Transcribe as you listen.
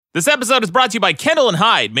This episode is brought to you by Kendall and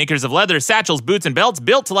Hyde, makers of leather, satchels, boots, and belts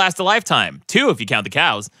built to last a lifetime. 2 if you count the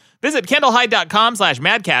cows. Visit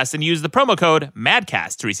kendallhyde.com/madcast and use the promo code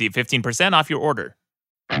MADCAST to receive 15% off your order.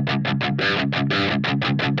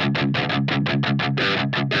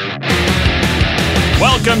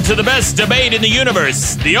 Welcome to the best debate in the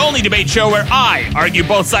universe, the only debate show where I argue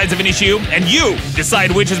both sides of an issue and you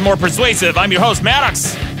decide which is more persuasive. I'm your host,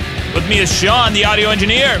 Maddox. With me is Sean, the audio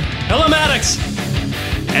engineer. Hello, Maddox.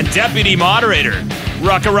 And deputy moderator,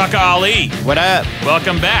 Rucka Rucka Ali. What up?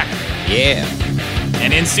 Welcome back. Yeah.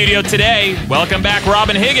 And in studio today, welcome back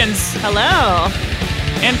Robin Higgins. Hello.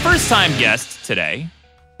 And first-time guest today,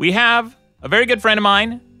 we have a very good friend of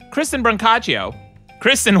mine, Kristen Brancaccio.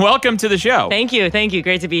 Kristen, welcome to the show. Thank you.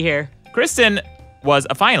 Great to be here. Kristen was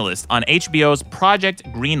a finalist on HBO's Project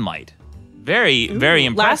Greenlight. Very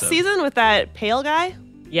impressive. Last season with that pale guy?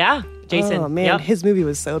 Yeah, Jason. Oh, man, Yep. his movie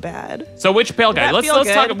was so bad. So which pale guy? That Let's feel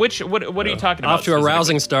talk. good? What are you talking about? Off to a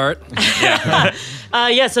rousing start.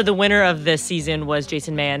 Yeah, so the winner of this season was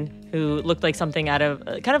Jason Mann, who looked like something out of,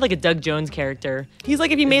 kind of like a Doug Jones character. He's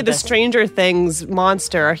like if you made the best. Stranger Things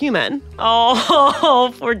monster a human.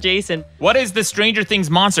 Oh, poor Jason. What is the Stranger Things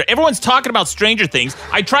monster? Everyone's talking about Stranger Things.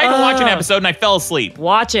 I tried to watch an episode and I fell asleep.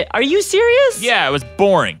 Watch it. Are you serious? Yeah, it was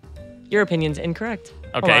boring. Your opinion's incorrect.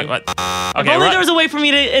 Okay. Hold on. What? If Okay. only there was a way for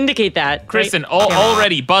me to indicate that. Kristen, right?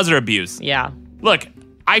 already buzzer abuse. Yeah. Look,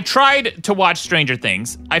 I tried to watch Stranger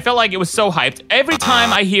Things. I felt like it was so hyped. Every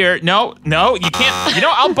time I hear, no, you can't. You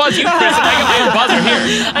know, I'll buzz you, Kristen. I got my own buzzer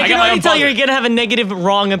here. I can already tell you're going to have a negative,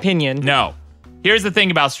 wrong opinion. No. Here's the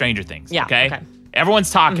thing about Stranger Things. Yeah, okay.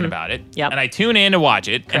 Everyone's talking about it. Yep. And I tune in to watch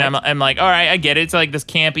it. Correct. And I'm like, all right, I get it. It's like this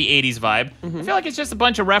campy 80s vibe. I feel like it's just a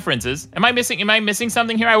bunch of references. Am I missing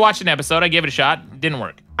something here? I watched an episode. I gave it a shot. Didn't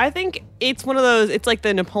work. I think it's one of those, it's like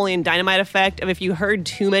the Napoleon Dynamite effect of if you heard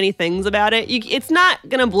too many things about it, it's not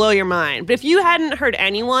going to blow your mind. But if you hadn't heard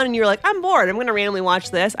anyone and you were like, I'm bored, I'm going to randomly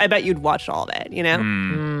watch this, I bet you'd watch all of it, you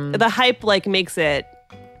know? The hype makes it,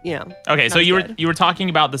 Okay, so not you were talking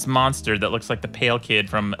about this monster that looks like the pale kid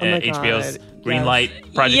from my HBO's God.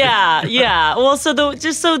 Greenlight Project. Yeah. Well, so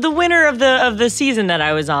the winner of the season that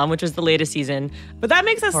I was on, which was the latest season. But that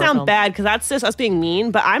makes us Horror sound film. bad because that's just us being mean.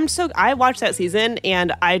 But I watched that season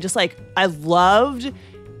and I just I loved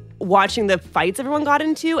watching the fights everyone got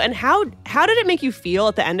into. And how did it make you feel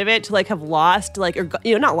at the end of it to have lost, or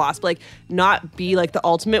not lost, but not be the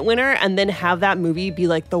ultimate winner and then have that movie be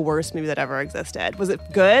the worst movie that ever existed? Was it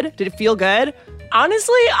good? Did it feel good?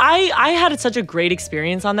 Honestly, I had such a great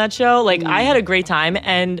experience on that show. I had a great time,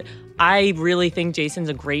 and I really think Jason's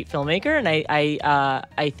a great filmmaker, and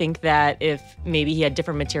I think that if maybe he had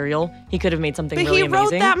different material, he could have made something But really he wrote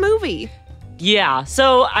amazing. that movie. Yeah.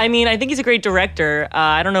 So I think he's a great director.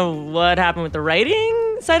 I don't know what happened with the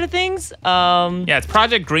writing side of things. Yeah, it's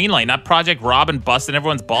Project Greenlight, not Project Robin busting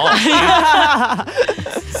everyone's balls.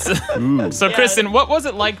 So Kristen, what was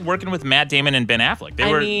it like working with Matt Damon and Ben Affleck?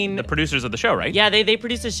 They were the producers of the show, right? Yeah, they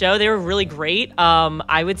produced a show. They were really great.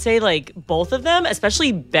 I would say both of them,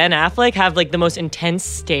 especially Ben Affleck, have the most intense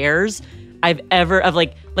stares I've ever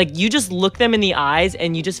you just look them in the eyes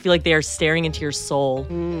and you just feel like they are staring into your soul.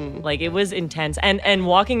 It was intense. And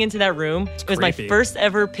walking into that room, it was my creepy. first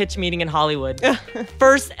ever pitch meeting in Hollywood.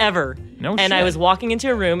 First ever. No and shit. I was walking into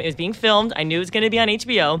a room, it was being filmed. I knew it was going to be on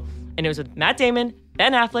HBO, and it was with Matt Damon,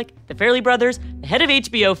 Ben Affleck, the Farrelly brothers, the head of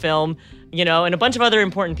HBO film, and a bunch of other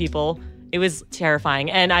important people. It was terrifying.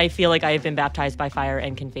 And I feel like I have been baptized by fire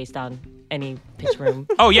and can face down any pitch room.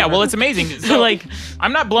 Oh yeah, well it's amazing. So Like-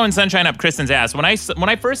 I'm not blowing sunshine up Kristen's ass. When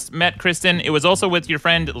I first met Kristen, it was also with your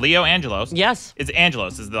friend Leo Angelos. Yes. It's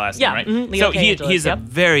Angelos is the last Yeah, name, right? Leo so Angelos, he's yep. a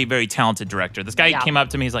very, very talented director. This guy Yeah. came up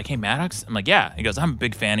to me, he's like, "Hey Maddox," I'm like, "Yeah." He goes, "I'm a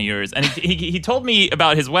big fan of yours," and he told me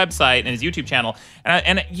about his website and his YouTube channel.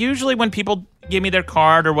 And usually when people give me their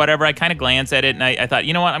card or whatever, I kind of glance at it and I thought,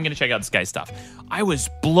 you know what, I'm going to check out this guy's stuff. I was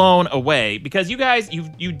blown away because you guys,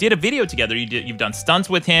 you did a video together. You've done stunts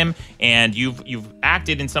with him and you've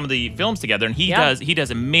acted in some of the films together. And he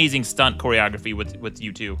does amazing stunt choreography with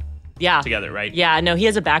you two. Yeah. Together, right? Yeah, no, he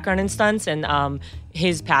has a background in stunts, and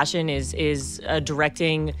his passion is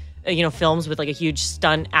directing, films with a huge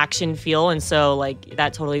stunt action feel, and so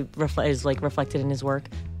that totally is reflected in his work.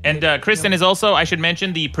 And Kristen is also, I should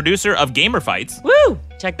mention, the producer of Gamer Fights. Woo!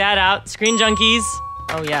 Check that out, Screen Junkies.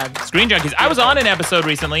 Oh yeah. Screen Junkies. I was on an episode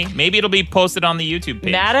recently. Maybe it'll be posted on the YouTube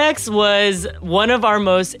page. Maddox was one of our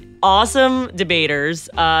most awesome debaters.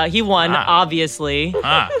 He won, obviously.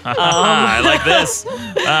 I like this.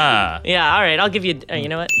 Yeah, all right, I'll give you, you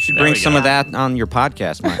know what? You should bring some of that on your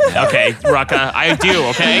podcast, Mike. Okay, Rucka, I do,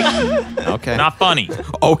 okay? Okay. Not funny.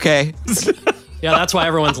 Okay. Yeah, that's why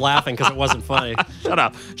everyone's laughing, because it wasn't funny. Shut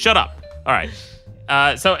up. All right.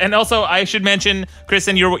 And also I should mention,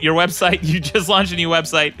 Kristen, your website. You just launched a new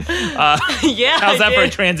website. Yeah, how's that I for a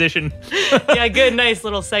did. transition? Yeah, good, nice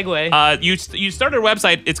little segue. You started a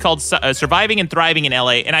website. It's called Surviving and Thriving in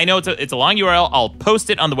LA, and I know it's a long URL. I'll post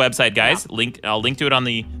it on the website, guys. I'll link to it on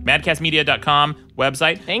the madcastmedia.com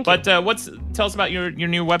website. Thank you. But tell us about your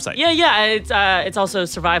new website. Yeah. It's also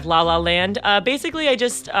Survive La La Land. Basically, I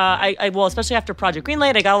just well, especially after Project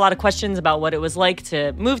Greenlight, I got a lot of questions about what it was like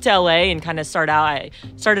to move to LA and kind of start out. I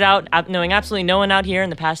started out knowing absolutely no one out here,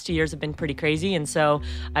 and the past 2 years have been pretty crazy. And so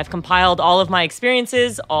I've compiled all of my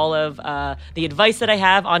experiences, all of the advice that I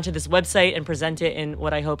have onto this website, and present it in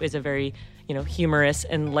what I hope is a very humorous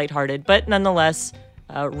and lighthearted, but nonetheless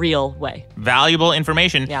real way. Valuable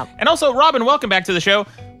information. Yeah. And also, Robin, welcome back to the show.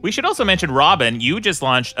 We should also mention, Robin, you just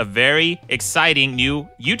launched a very exciting new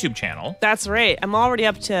YouTube channel. That's right. I'm already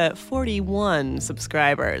up to 41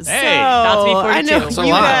 subscribers. Hey. So About to be 42. I know That's a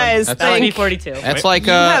you lot. guys That's That would be think 42. That's like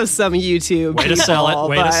you have some YouTube. Way to sell people, it.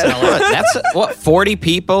 Way to but- sell it. that's what 40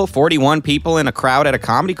 people, 41 people in a crowd at a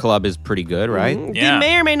comedy club is pretty good, right? Yeah. They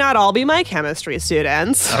may or may not all be my chemistry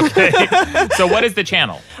students. Okay. So what is the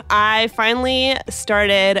channel? I finally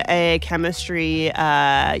started a chemistry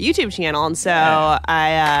YouTube channel, and so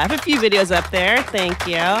I have a few videos up there. Thank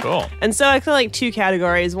you. Cool. And so I feel like two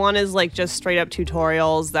categories. One is like just straight up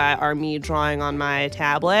tutorials that are me drawing on my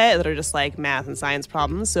tablet that are just like math and science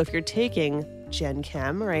problems. So if you're taking Gen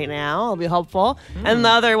Chem right now, it'll be helpful. And the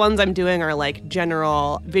other ones I'm doing are like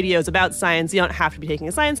general videos about science you don't have to be taking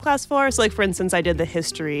a science class for. So like for instance, I did the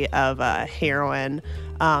history of heroin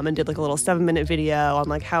and did like a little 7-minute video on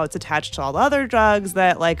like how it's attached to all the other drugs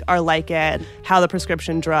that like are like it, how the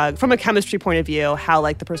prescription drug, from a chemistry point of view, how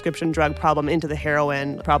like the prescription drug problem into the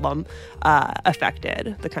heroin problem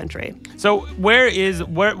affected the country. So what is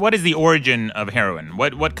the origin of heroin?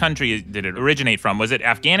 What country did it originate from? Was it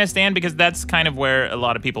Afghanistan? Because that's kind of where a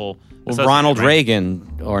lot of people. Well, associate Ronald it, right?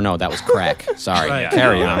 Reagan, or no, that was crack. Sorry. Right.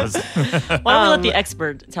 Carry on. Why don't we let the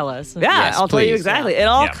expert tell us? Yeah, Yes, I'll tell you please. exactly. It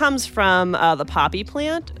all Yeah. comes from the poppy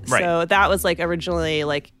plant. Right. So that was like originally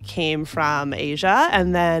like came from Asia,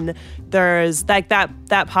 and then there's like that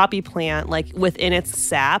poppy plant, like within its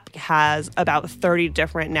sap has about 30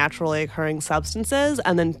 different naturally occurring substances,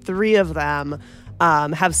 and then 3 of them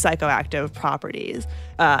have psychoactive properties.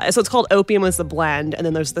 So it's called opium is the blend, and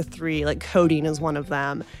then there's the 3, like codeine is one of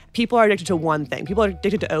them. People are addicted to one thing. People are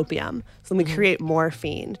addicted to opium. So then we create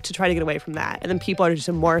morphine to try to get away from that. And then people are addicted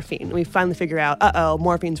to morphine. And we finally figure out,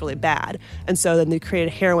 morphine's really bad. And so then they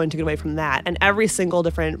created heroin to get away from that. And every single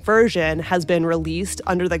different version has been released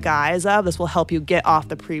under the guise of this will help you get off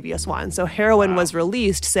the previous one. So heroin was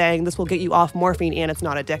released saying this will get you off morphine and it's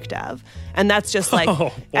not addictive. And that's just like...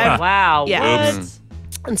 Wow. Yeah. What?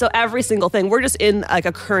 And so every single thing, we're just in like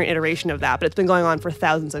a current iteration of that, but it's been going on for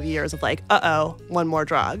thousands of years of like, one more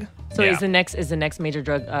drug. So Yeah. is the next major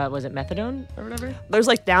drug was it methadone or whatever? There's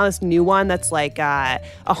like now this new one that's like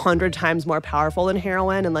 100 times more powerful than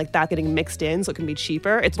heroin, and like that getting mixed in so it can be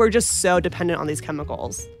cheaper. We're just so dependent on these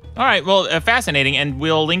chemicals. All right, well, fascinating, and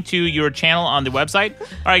we'll link to your channel on the website. All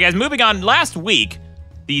right, guys, moving on. Last week,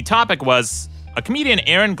 the topic was a comedian,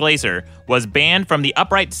 Aaron Glaser, was banned from the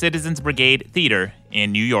Upright Citizens Brigade Theater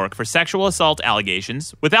in New York for sexual assault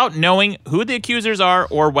allegations without knowing who the accusers are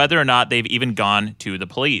or whether or not they've even gone to the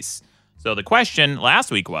police. So the question last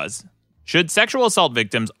week was, should sexual assault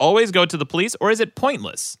victims always go to the police, or is it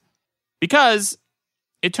pointless? Because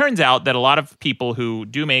it turns out that a lot of people who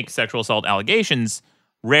do make sexual assault allegations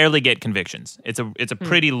rarely get convictions. It's a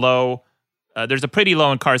pretty low, there's a pretty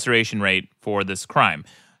low incarceration rate for this crime.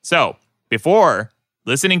 So before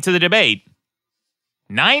listening to the debate,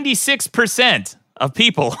 96% of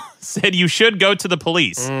people said you should go to the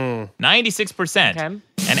police. 96%. Okay.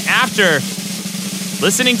 And after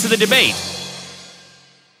listening to the debate,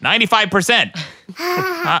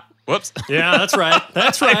 95%. Whoops. Yeah, that's right.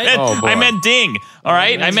 That's right. Oh, boy. I meant ding. All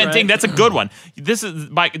right? I That's meant right. ding. That's a good one. This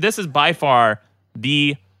is by far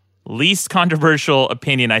the least controversial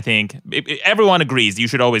opinion, I think. Everyone agrees you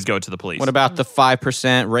should always go to the police. What about the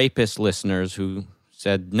 5% rapist listeners who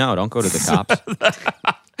said, no, don't go to the cops?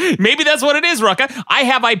 Maybe that's what it is, Rucka. I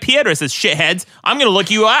have IP addresses, shitheads. I'm going to look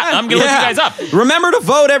you up. I'm going to look you guys up. Remember to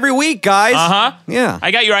vote every week, guys. Uh-huh. Yeah. I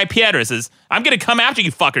got your IP addresses. I'm going to come after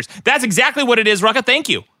you fuckers. That's exactly what it is, Rucka. Thank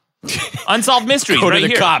you. Unsolved mysteries Go right to the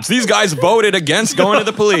here. cops. These guys voted against going to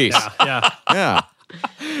the police. Yeah. Yeah.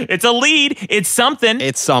 It's a lead. It's something.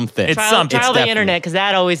 It's something. It's something. Trial the definitely- internet, because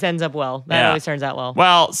that always ends up well. That Yeah. always turns out well.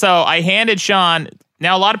 Well, so I handed Sean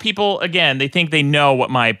Now, a lot of people, again, they think they know what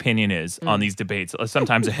my opinion is on these debates,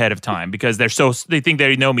 sometimes ahead of time, because they think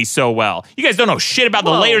they know me so well. You guys don't know shit about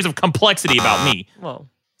the layers of complexity about me. Whoa.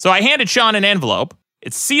 So I handed Sean an envelope.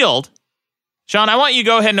 It's sealed. Sean, I want you to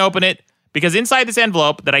go ahead and open it, because inside this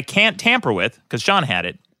envelope that I can't tamper with, because Sean had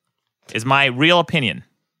it, is my real opinion.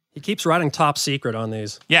 He keeps writing top secret on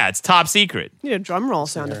these. Yeah, it's top secret. You need a drum roll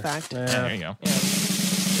sound effect. Yeah, there you go.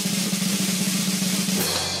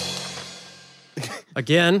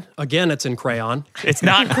 Again, it's in crayon. It's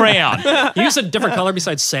not crayon. You use a different color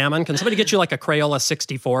besides salmon. Can somebody get you like a Crayola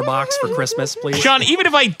 64 box for Christmas, please? Sean, even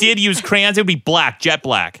if I did use crayons, it would be black, jet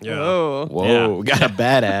black. Yeah. Whoa, got a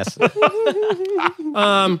badass.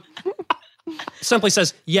 Simply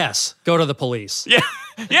says, yes, go to the police. Yeah,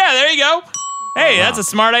 there you go. Hey, that's a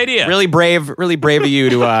smart idea. Really brave of you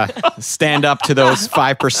to stand up to those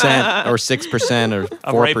 5% or 6% or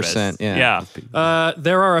 4%. Yeah.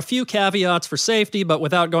 There are a few caveats for safety, but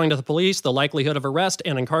without going to the police, the likelihood of arrest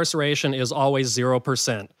and incarceration is always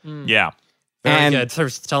 0%. Yeah. Very good. They're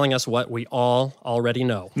telling us what we all already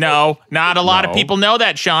know. No, not a lot of people know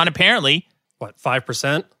that, Sean, apparently. What,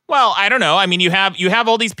 5%? Well, I don't know. I mean, you have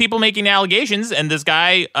all these people making allegations, and this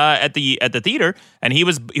guy at the theater, and he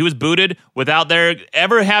was booted without there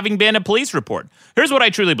ever having been a police report. Here's what I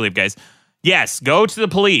truly believe, guys. Yes, go to the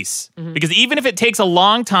police, because even if it takes a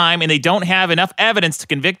long time and they don't have enough evidence to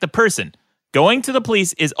convict the person, going to the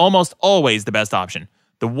police is almost always the best option.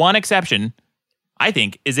 The one exception, I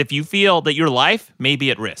think, is if you feel that your life may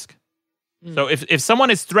be at risk. So if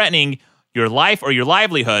someone is threatening your life or your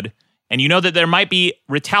livelihood, and you know that there might be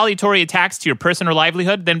retaliatory attacks to your person or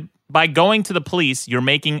livelihood, then by going to the police, you're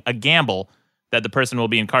making a gamble that the person will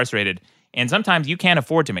be incarcerated. And sometimes you can't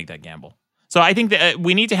afford to make that gamble. So I think that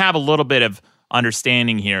we need to have a little bit of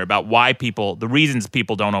understanding here about the reasons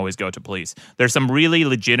people don't always go to police. There's some really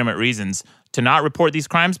legitimate reasons to not report these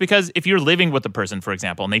crimes, because if you're living with the person, for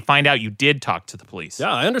example, and they find out you did talk to the police.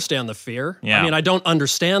 Yeah, I understand the fear. Yeah. I mean, I don't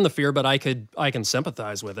understand the fear, but I can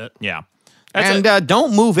sympathize with it. Yeah.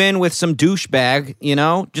 Don't move in with some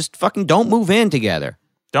douchebag, just fucking don't move in together.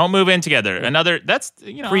 Don't move in together. Free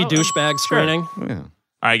douchebag screening. Yeah. All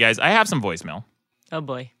right, guys, I have some voicemail. Oh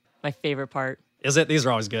boy, my favorite part. Is it? These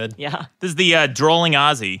are always good. Yeah. This is the drolling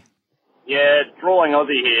Aussie. Yeah, Drawing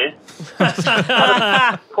Aussie here.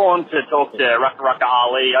 Calling to talk to Rucka Rucka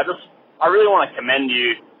Ali. I really want to commend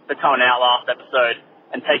you for coming out last episode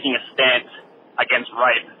and taking a stance against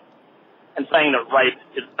rape and saying that rape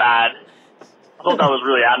is bad. I thought that was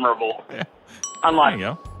really admirable. Unlike There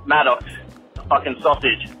you Maddox, the fucking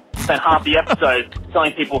sausage, spent half the episode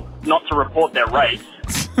telling people not to report their rapes,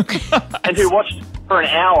 and who watched for an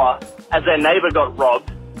hour as their neighbor got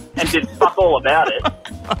robbed and did fuck all about it.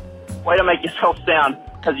 Way to make yourself sound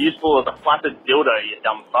as useful as a flaccid dildo, you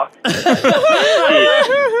dumb fuck.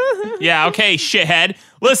 Yeah, okay, shithead.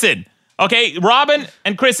 Listen, okay, Robin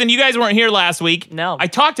and Kristen, you guys weren't here last week. No. I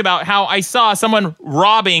talked about how I saw someone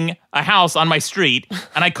robbing a house on my street,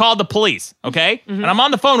 and I called the police, okay? And I'm on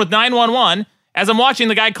the phone with 911 as I'm watching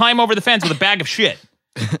the guy climb over the fence with a bag of shit.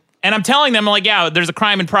 And I'm telling them, like, yeah, there's a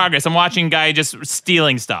crime in progress. I'm watching a guy just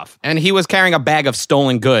stealing stuff. And he was carrying a bag of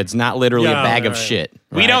stolen goods, not literally a bag of shit.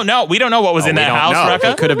 We don't know. We don't know what was in that house, He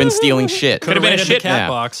Rucka. could have been stealing shit. Could have been a shit cat yeah.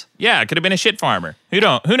 box. Yeah, it could have been a shit farmer. Who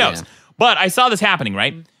knows? Yeah. But I saw this happening,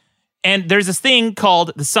 right? And there's this thing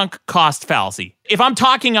called the sunk cost fallacy. If I'm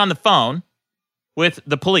talking on the phone with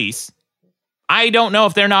the police, I don't know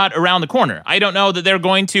if they're not around the corner. I don't know that they're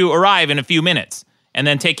going to arrive in a few minutes and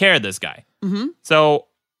then take care of this guy. So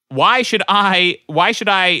why should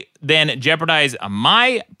I then jeopardize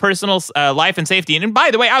my personal life and safety? And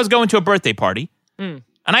by the way, I was going to a birthday party, and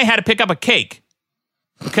I had to pick up a cake.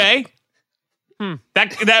 Okay,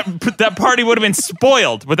 that party would have been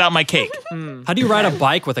spoiled without my cake. How do you ride a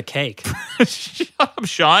bike with a cake? Shut up,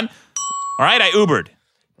 Sean. All right, I Ubered.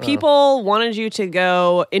 People wanted you to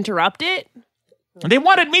go interrupt it. They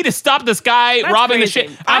wanted me to stop this guy That's robbing crazy. the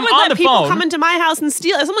shit. I I'm would on let the people phone. come into my house and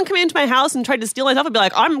steal. If someone came into my house and tried to steal my stuff, I'd be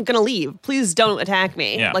like, I'm gonna leave. Please don't attack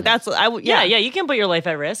me. Yeah. Like that's I would. Yeah, Yeah, you can put your life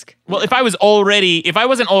at risk. Well, if I wasn't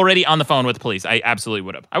already on the phone with the police, I absolutely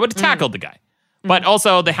would have. I would have tackled the guy. But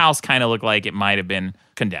also, the house kind of looked like it might have been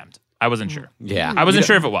condemned. I wasn't sure. Yeah. I wasn't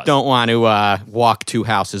sure if it was. Don't want to walk 2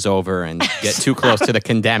 houses over and get too close to the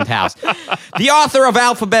condemned house. The author of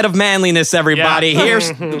Alphabet of Manliness, everybody, Yeah.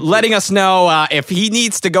 here's letting us know if he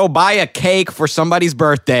needs to go buy a cake for somebody's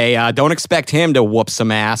birthday, don't expect him to whoop some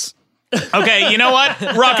ass. Okay, you know what,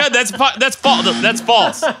 Rucka? That's false. That's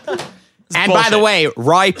false. And by the way,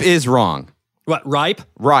 ripe is wrong. What, ripe?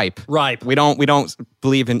 Ripe. Ripe. We don't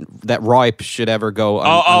believe in that ripe should ever go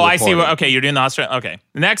I see. unreported. Okay, you're doing the Australian. Okay,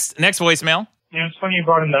 next voicemail. It's funny you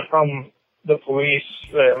brought in that from the police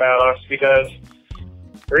there, Maddox, because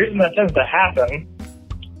the reason that tends to happen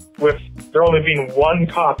with there only being one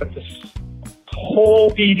cop at this whole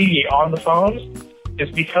PD on the phones is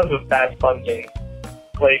because of bad funding.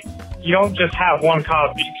 Like, you don't just have one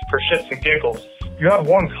cop for shits and giggles. You have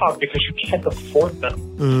one cop because you can't afford them.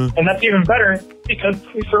 And that's even better because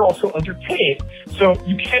police are also underpaid. So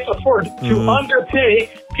you can't afford to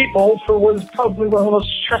underpay people for what is probably one of the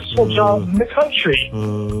most stressful jobs in the country.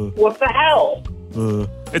 What the hell?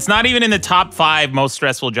 It's not even in the top 5 most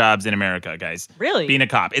stressful jobs in America, guys. Really? Being a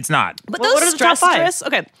cop. It's not. But What those are the top stress,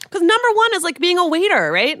 okay, because number 1 is like being a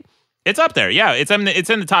waiter, right? It's up there. Yeah, it's in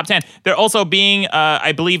the top 10. They're also being,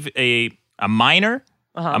 I believe, a miner.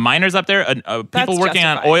 A miner's up there. People working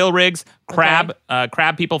on oil rigs, crab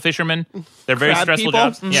people, fishermen. They're very Crab stressful people?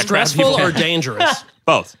 jobs. Yeah, crab Stressful people. or dangerous?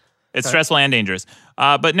 Both. It's stressful and dangerous.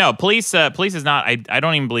 But no, police is not. I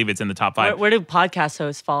don't even believe it's in the top 5. Where do podcast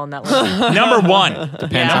hosts fall on that list? Number 1.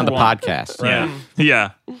 Depends on the podcast. Yeah.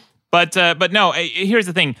 But no, here's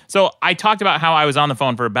the thing. So I talked about how I was on the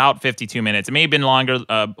phone for about 52 minutes. It may have been longer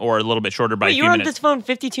or a little bit shorter by a Wait, few you were on minutes. this phone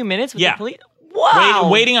 52 minutes with Yeah. the police? Wow.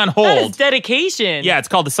 Waiting on hold. That is dedication. Yeah, it's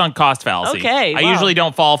called the sunk cost fallacy. Okay, I wow. usually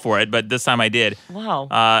don't fall for it, but this time I did. Wow.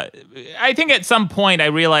 I think at some point I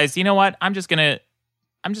realized, you know what? I'm just gonna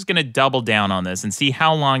double down on this and see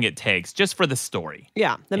how long it takes, just for the story.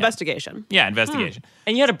 Yeah, the investigation. Yeah, investigation.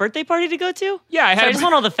 And you had a birthday party to go to? Yeah, I had. So I just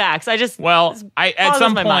want all the facts. At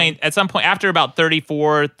some point, after about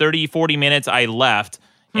 40 minutes, I left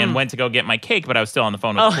and went to go get my cake, but I was still on the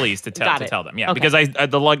phone with the police to tell them. Yeah, Okay. because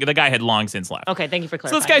the guy had long since left. Okay, thank you for So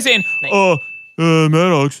clarifying. this guy's saying, Nice.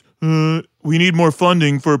 Maddox, we need more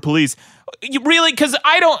funding for police. You really? Because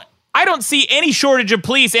I don't see any shortage of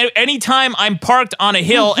police anytime I'm parked on a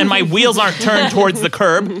hill and my wheels aren't turned towards the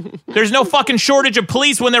curb. There's no fucking shortage of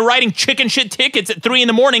police when they're writing chicken shit tickets at 3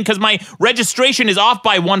 a.m. because my registration is off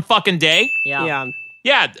by one fucking day. Yeah.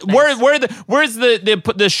 Yeah, where's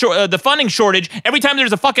the funding shortage every time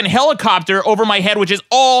there's a fucking helicopter over my head, which is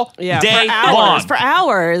all day long. For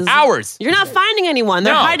hours. Hours. You're not finding anyone.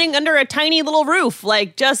 They're No. hiding under a tiny little roof.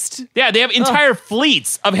 Like, just... Yeah, they have entire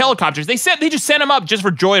fleets of helicopters. They just sent them up just for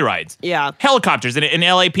joyrides. Yeah. Helicopters in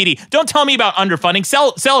LAPD. Don't tell me about underfunding.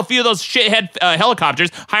 Sell a few of those shithead helicopters.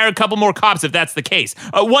 Hire a couple more cops if that's the case.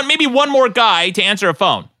 Maybe one more guy to answer a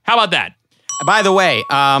phone. How about that? By the way,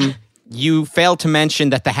 you failed to mention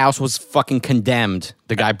that the house was fucking condemned.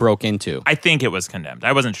 The guy broke into. I think it was condemned.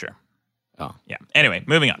 I wasn't sure. Oh. Yeah. Anyway,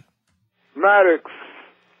 moving on. Maddox,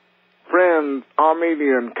 friend,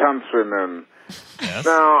 Armenian countryman. Yes.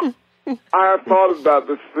 Now, I thought about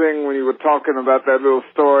this thing when you were talking about that little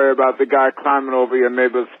story about the guy climbing over your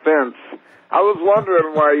neighbor's fence. I was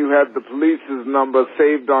wondering why you had the police's number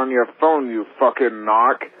saved on your phone, you fucking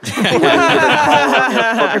narc. You were calling on your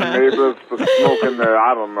fucking neighbors for smoking their,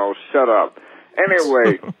 I don't know, shut up.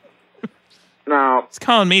 Anyway, now, It's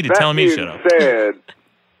calling me to tell me shut up. That being said,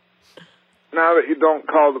 now that you don't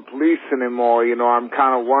call the police anymore, I'm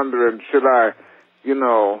kind of wondering, should I,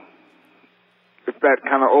 if that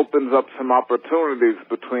kind of opens up some opportunities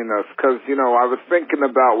between us. Because, I was thinking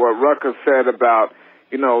about what Rucka said about,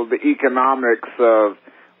 the economics of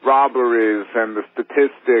robberies and the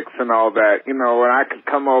statistics and all that, and I could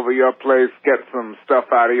come over your place, get some stuff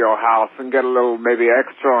out of your house and get a little maybe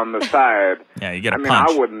extra on the side. Yeah, you get a punch. punch.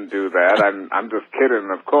 I wouldn't do that. I'm just kidding,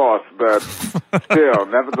 of course, but still,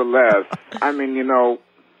 nevertheless,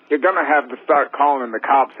 you're going to have to start calling the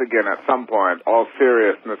cops again at some point, all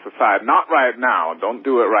seriousness aside. Not right now. Don't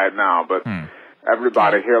do it right now, but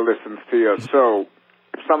everybody here listens to your show.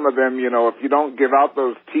 Some of them, if you don't give out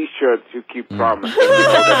those T-shirts you keep promising,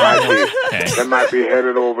 they might be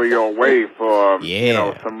headed over your way for,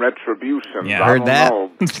 some retribution. Yeah, I heard don't that.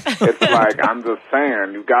 know. It's like, I'm just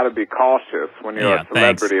saying, you got to be cautious when you're Yeah, a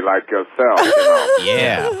celebrity like yourself,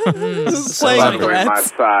 Yeah. Luckily, my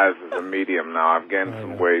size is a medium now. I've gained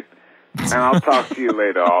some weight. And I'll talk to you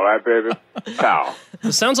later, all right, baby? Ciao.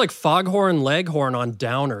 It sounds like Foghorn Leghorn on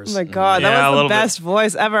Downers. Oh my God, Yeah, a that was little the best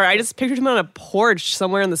voice ever. I just pictured him on a porch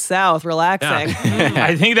somewhere in the South, relaxing.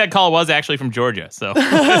 I think that call was actually from Georgia. So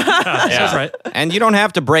That's right. And you don't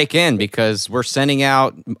have to break in because we're sending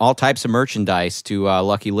out all types of merchandise to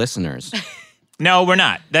lucky listeners. no, we're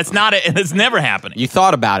not. That's not it. It's never happening. You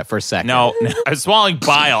thought about it for a second. No, I was swallowing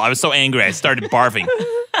bile. I was so angry. I started barfing.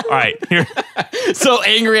 All right, here. So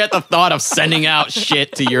angry at the thought of sending out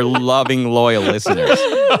shit to your loving, loyal listeners.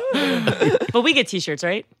 But we get T-shirts,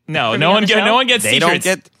 right? No, For no me on one the get, show? no one gets They T-shirts.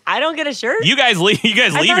 don't get... I don't get a shirt. You guys leave. You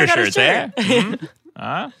guys I leave thought I your got a shirts, eh? shirt.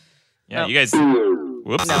 Yeah, you guys.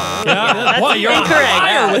 Whoops. Yeah. Boy, you're on incorrect.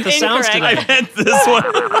 fire with the sounds Incorrect. I today. meant this one.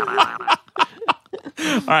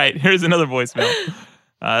 All right, here's another voicemail.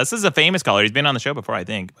 This is a famous caller. He's been on the show before, I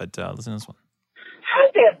think, but listen to this one. Hi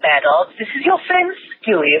there, Maddox. This is your friend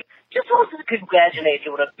Stewie. Just wanted to congratulate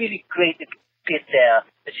you on a really great bit there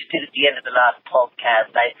that you did at the end of the last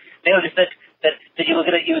podcast. I noticed that you were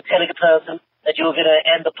telling a person that you were gonna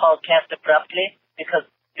end the podcast abruptly because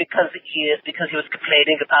he was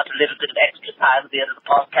complaining about a little bit of extra time at the end of the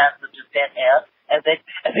podcast with just dead air. And then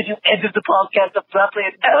you ended the podcast abruptly,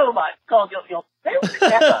 and oh my God, you're so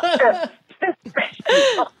clever.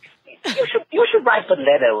 You should write for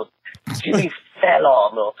Leno, Jimmy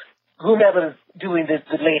Fallon, or whomever is doing the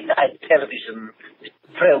late night television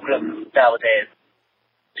program nowadays.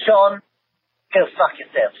 Sean, go fuck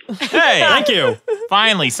yourself. Hey, Thank you.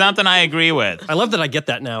 finally, something I agree with. I love that I get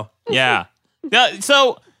that now. Yeah.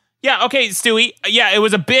 Okay, Stewie. Yeah, it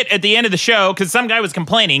was a bit at the end of the show because some guy was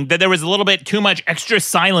complaining that there was a little bit too much extra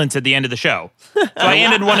silence at the end of the show. So I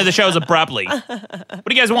ended one of the shows abruptly. What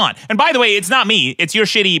do you guys want? And by the way, it's not me. It's your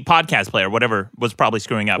shitty podcast player, whatever was probably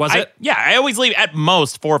screwing up. Was it? Yeah, I always leave at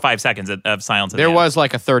most 4 or 5 seconds of silence. There was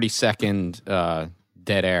like a 30-second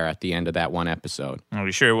dead air at the end of that one episode. Are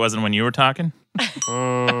you sure it wasn't when you were talking?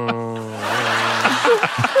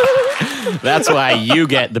 That's why you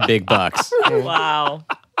get the big bucks. Wow.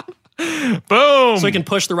 Boom. So we can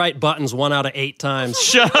push the right buttons 1 out of 8 times.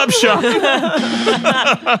 Shut up, Sean. All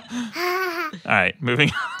right, moving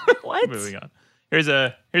on. What? Moving on. Here's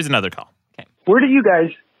another call. Okay. Where do you guys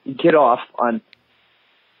get off on?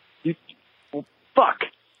 Fuck.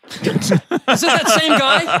 Is it that same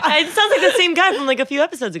guy? It sounds like the same guy from like a few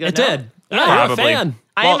episodes ago. It no? did. Yeah, you're a Probably. fan.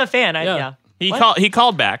 I am a fan. yeah. Yeah. He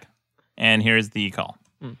called back, and here's the call.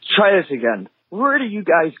 Try this again. Where do you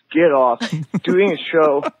guys get off doing a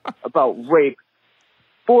show about rape?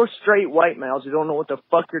 4 straight white males who don't know what the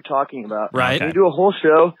fuck you're talking about. Right. You do a whole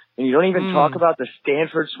show, and you don't even talk about the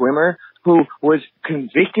Stanford swimmer who was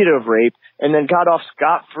convicted of rape and then got off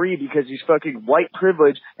scot-free because he's fucking white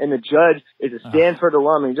privilege, and the judge is a Stanford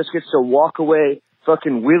alum, and he just gets to walk away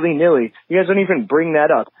fucking willy-nilly. You guys don't even bring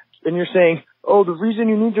that up. And you're saying, oh, the reason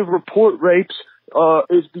you need to report rapes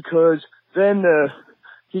is because then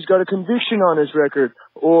he's got a conviction on his record,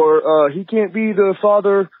 or he can't be the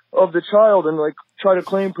father of the child and like try to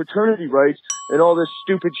claim paternity rights and all this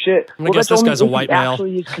stupid shit. I guess this guy's a white male.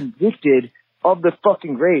 Actually is convicted of the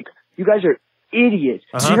fucking rape. You guys are idiots.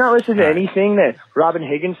 Do you not listen to anything that Robin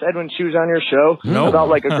Higgins said when she was on your show about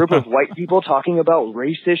like a group of white people talking about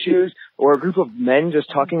race issues or a group of men just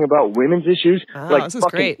talking about women's issues? Like this is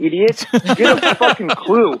fucking great. idiots. Get a fucking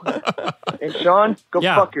clue. And Sean, go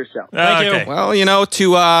fuck yourself. Thank Okay. you.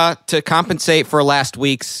 Well, to compensate for last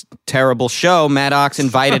week's terrible show, Maddox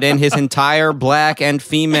invited in his entire black and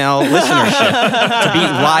female listenership to be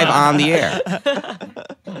live on the air.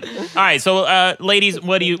 All right, so ladies,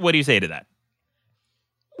 what do you say to that?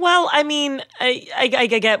 Well, I mean, I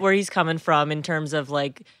get where he's coming from in terms of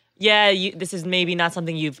like, yeah, this is maybe not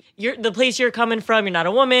something the place you're coming from, you're not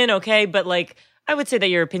a woman, okay, but like, I would say that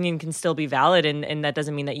your opinion can still be valid, and that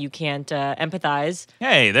doesn't mean that you can't empathize.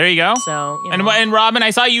 Hey, there you go. So, you know. And Robin, I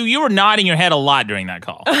saw you were nodding your head a lot during that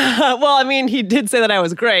call. Well, I mean, he did say that I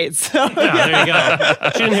was great. So Yeah, there you go.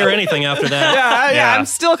 She didn't hear anything after that. yeah, I'm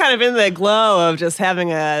still kind of in the glow of just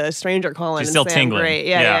having a stranger call in She's and still say tingling. I'm great.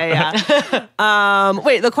 Yeah.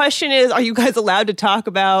 Wait, the question is, are you guys allowed to talk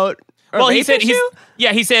about a Well, he rape said issue?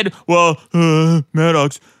 he said, well,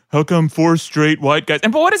 Maddox, how come 4 straight white guys?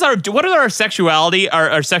 And but what is our sexuality,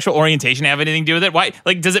 our sexual orientation have anything to do with it? Why?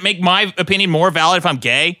 Like, does it make my opinion more valid if I'm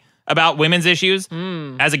gay about women's issues?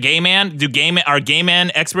 As a gay man, are gay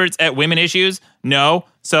men experts at women issues? No.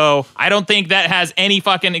 So I don't think that has any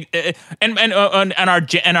fucking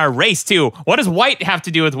and our race too. What does white have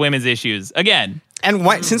to do with women's issues? Again.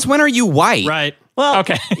 And since when are you white? Right. Well,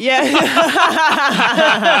 Okay. Yeah.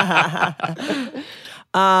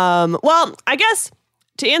 Well, I guess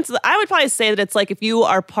to answer I would probably say that it's like if you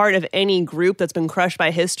are part of any group that's been crushed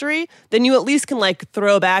by history, then you at least can like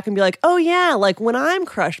throw back and be like, oh yeah, like when I'm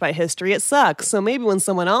crushed by history, it sucks. So maybe when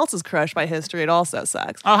someone else is crushed by history, it also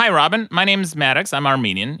sucks. Oh, hi, Robin. My name's Maddox. I'm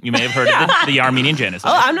Armenian. You may have heard of the Armenian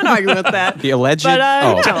genocide. Oh, I'm not arguing with that. The alleged. But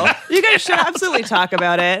no, you guys should absolutely talk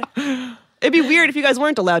about it. It'd be weird if you guys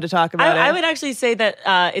weren't allowed to talk about it. I would actually say that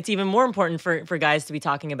it's even more important for guys to be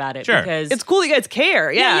talking about it. Sure. Because It's cool that you guys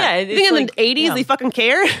care. Yeah. Yeah, You think in it's the 80s they fucking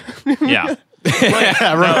care? Yeah.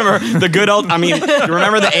 Remember the good old,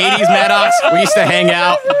 remember the 80s, Maddox? We used to hang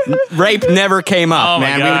out. Rape never came up, Oh my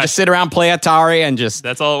man. We would gosh. just sit around, play Atari, and just...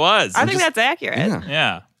 That's all it was. I think that's accurate.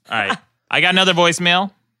 Yeah. All right. I got another voicemail.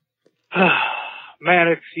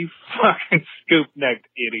 Maddox, you fucking scoop-necked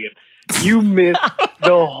idiot. You missed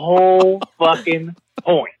the whole fucking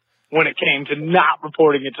point. when it came to not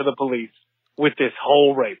reporting it to the police with this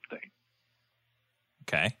whole rape thing.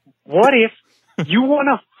 Okay. What if you want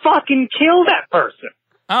to fucking kill that person?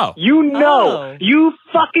 Oh. You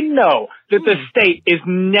fucking know that the state is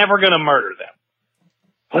never going to murder them.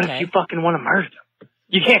 What if you fucking want to murder them?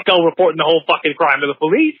 You can't go reporting the whole fucking crime to the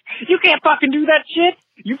police. You can't fucking do that shit.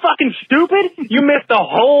 You fucking stupid. You missed the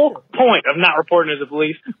whole point of not reporting to the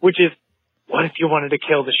police, which is, what if you wanted to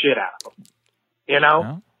kill the shit out of them? You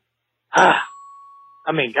know? I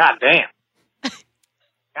mean, goddamn.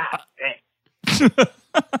 God damn.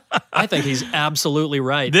 I think he's absolutely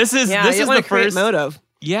right. This is the first motive.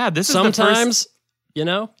 Yeah, this is sometimes,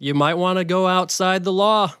 you might want to go outside the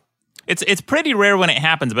law. It's pretty rare when it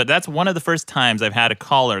happens, but that's one of the first times I've had a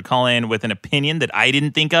caller call in with an opinion that I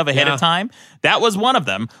didn't think of ahead of time. That was one of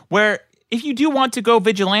them, where if you do want to go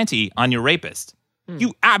vigilante on your rapist,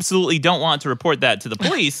 you absolutely don't want to report that to the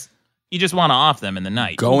police. You just want to off them in the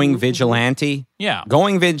night. Going vigilante? Yeah.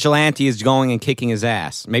 Going vigilante is going and kicking his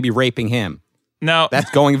ass. Maybe raping him. No.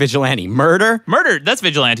 That's going vigilante. Murder? Murder, that's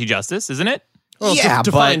vigilante justice, isn't it? Well, yeah,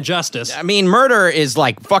 define justice. I mean, murder is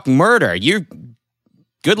like fucking murder.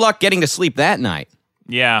 Good luck getting to sleep that night.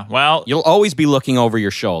 Yeah, well... You'll always be looking over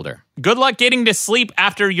your shoulder. Good luck getting to sleep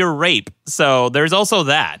after your rape. So there's also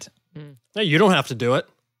that. No, you don't have to do it.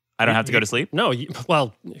 I don't have to go to sleep? No,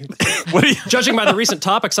 judging by the recent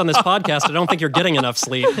topics on this podcast, I don't think you're getting enough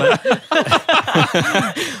sleep. But.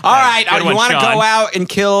 All right, you want to go out and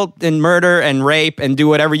kill and murder and rape and do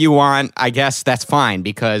whatever you want, I guess that's fine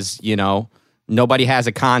because, nobody has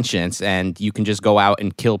a conscience and you can just go out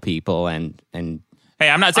and kill people and Hey,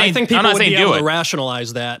 I'm not saying I think people would be able to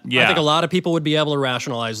rationalize that. Yeah. I think a lot of people would be able to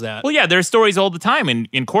rationalize that. Well, yeah, there's stories all the time in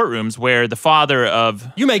courtrooms where the father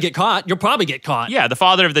of... You may get caught. You'll probably get caught. Yeah, the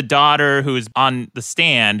father of the daughter who's on the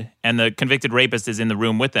stand and the convicted rapist is in the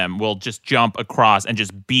room with them will just jump across and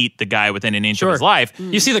just beat the guy within an inch of his life.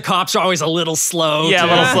 You see the cops are always a little slow. Yeah, a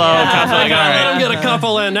little slow. Cops are like, all right. Get a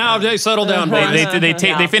couple in. Now they settle down, boys.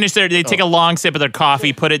 They finish they take a long sip of their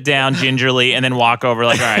coffee, put it down gingerly, and then walk over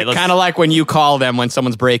like, all right, let's... Kind of like when you call them when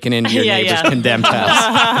someone's breaking into your neighbor's condemned house.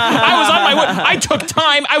 I was on my way. I took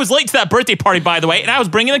time. I was late to that birthday party, by the way, and I was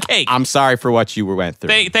bringing the cake. I'm sorry for what you went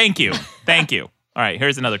through. Thank you. Thank you. All right,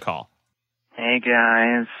 here's another call. Hey,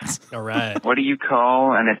 guys. All right. What do you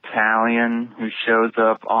call an Italian who shows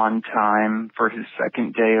up on time for his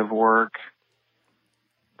second day of work?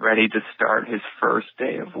 Ready to start his first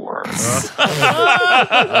day of work. Wow.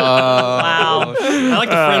 I like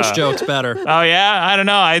the French jokes better. Oh, yeah? I don't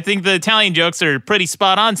know. I think the Italian jokes are pretty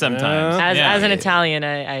spot on sometimes. As an Italian,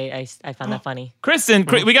 I found that funny. Kristen,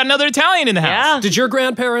 we got another Italian in the house. Yeah. Did your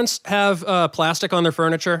grandparents have plastic on their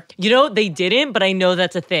furniture? They didn't, but I know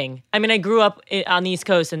that's a thing. I mean, I grew up on the East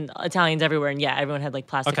Coast and Italians everywhere, and yeah, everyone had like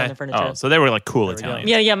plastic on their furniture. Oh, so they were like cool Italians.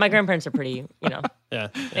 Yeah, my grandparents are pretty,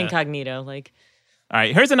 incognito. Like, all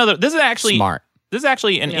right, here's another. This is actually smart. This is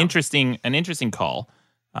actually an interesting call.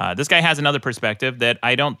 This guy has another perspective that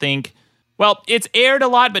I don't think. Well, it's aired a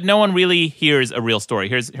lot, but no one really hears a real story.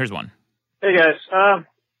 Here's one. Hey guys,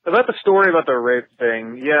 about the story about the rape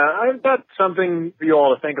thing. Yeah, I've got something for you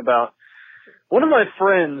all to think about. One of my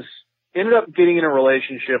friends ended up getting in a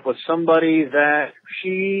relationship with somebody that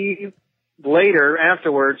she later,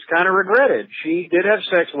 afterwards, kind of regretted. She did have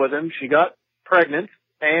sex with him. She got pregnant.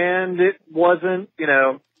 And it wasn't,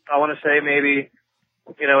 I want to say maybe,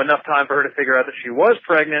 enough time for her to figure out that she was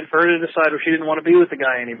pregnant for her to decide she didn't want to be with the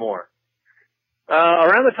guy anymore.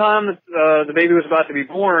 Around the time that the baby was about to be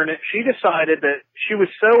born, she decided that she was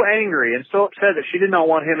so angry and so upset that she did not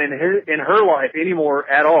want him in her life anymore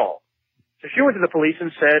at all. So she went to the police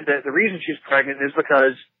and said that the reason she's pregnant is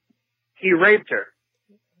because he raped her.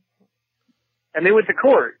 And they went to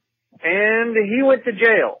court. And he went to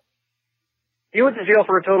jail. He went to jail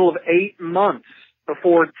for a total of 8 months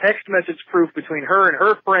before text message proof between her and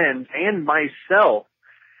her friends and myself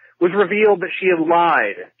was revealed that she had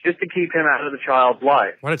lied just to keep him out of the child's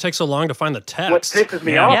life. Why did it take so long to find the text? What pisses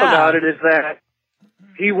me off about it is that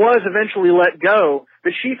he was eventually let go,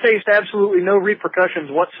 but she faced absolutely no repercussions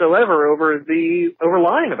whatsoever over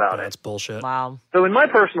lying about it. That's bullshit. Wow. So in my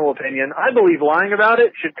personal opinion, I believe lying about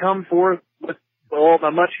it should come forth with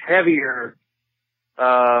a much heavier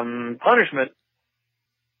punishment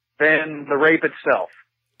than the rape itself.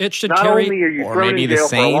 It should Not carry... only are you thrown in jail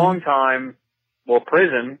for a long time,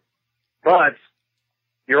 prison, but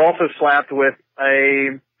you're also slapped with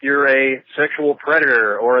you're a sexual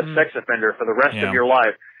predator or a sex offender for the rest of your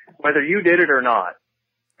life, whether you did it or not.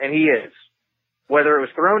 And he is. Whether it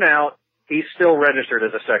was thrown out, he's still registered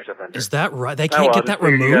as a sex offender. Is that right? They can't get that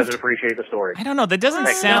removed? You guys would appreciate the story. I don't know. That doesn't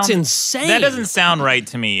sound... That's insane. That doesn't sound right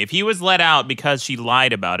to me. If he was let out because she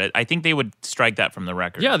lied about it, I think they would strike that from the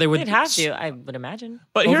record. Yeah, they would. They'd have to, I would imagine.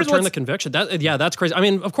 But here's overturn the conviction. That's crazy. I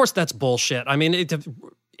mean, of course, that's bullshit. I mean,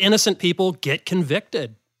 innocent people get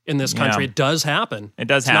convicted in this country. It does happen. It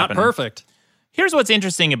does happen. It's not perfect. Here's what's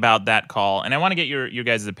interesting about that call, and I want to get your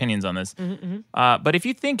guys' opinions on this. But if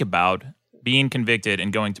you think about being convicted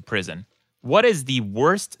and going to prison, what is the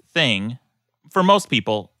worst thing for most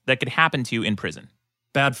people that could happen to you in prison?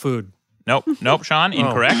 Bad food. Nope, Sean,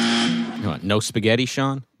 incorrect. No spaghetti,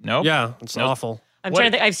 Sean? Nope. Yeah, it's awful. I'm trying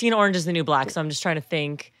to think. I've seen Orange is the New Black, so I'm just trying to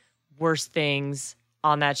think worst things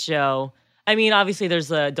on that show. I mean, obviously there's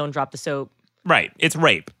Don't Drop the Soap. Right, it's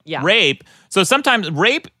rape. Yeah. Rape. So sometimes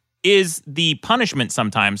rape is the punishment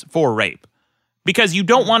sometimes for rape. Because you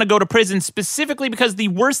don't want to go to prison specifically because the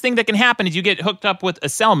worst thing that can happen is you get hooked up with a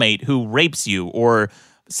cellmate who rapes you or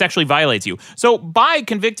sexually violates you. So by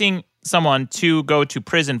convicting someone to go to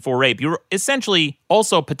prison for rape, you're essentially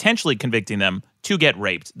also potentially convicting them to get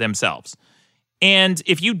raped themselves. And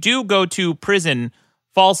if you do go to prison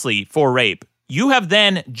falsely for rape, you have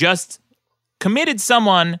then just committed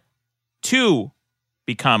someone to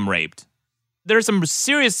become raped. There are some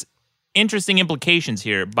serious, interesting implications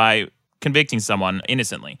here by convicting someone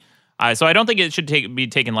innocently. So I don't think it should be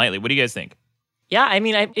taken lightly. What do you guys think? Yeah, I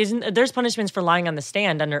mean, there's punishments for lying on the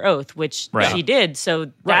stand under oath, which Right. she did.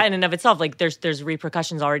 So that in and of itself, like there's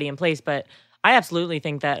repercussions already in place. But I absolutely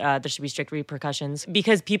think that there should be strict repercussions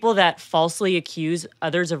because people that falsely accuse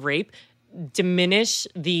others of rape diminish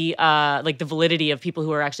the the validity of people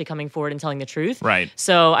who are actually coming forward and telling the truth. Right.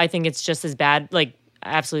 So I think it's just as bad. Like,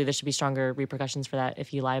 absolutely, there should be stronger repercussions for that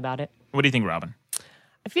if you lie about it. What do you think, Robin?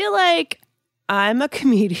 I feel like I'm a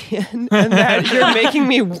comedian and that you're making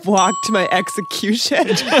me walk to my execution.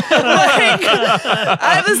 I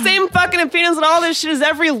have the same fucking opinions on all this shit as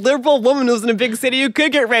every liberal woman who's in a big city who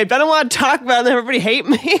could get raped. I don't want to talk about it and everybody hate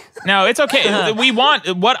me. No, it's okay.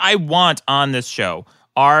 What I want on this show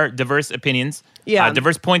are diverse opinions,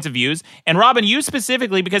 diverse points of views. And Robin, you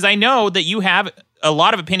specifically, because I know that you have a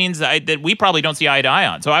lot of opinions that we probably don't see eye to eye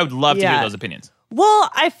on. So I would love to hear those opinions.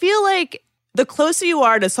 Well, I feel like the closer you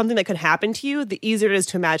are to something that could happen to you, the easier it is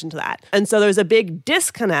to imagine to that. And so there's a big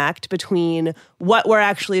disconnect between what we're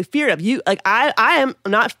actually afraid of. I'm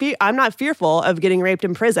not fearful of getting raped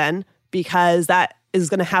in prison because that is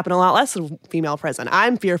going to happen a lot less in female prison.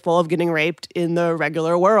 I'm fearful of getting raped in the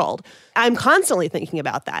regular world. I'm constantly thinking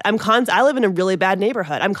about that. I live in a really bad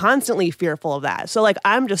neighborhood. I'm constantly fearful of that. So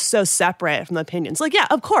I'm just so separate from opinions.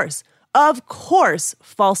 Of course,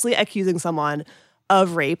 falsely accusing someone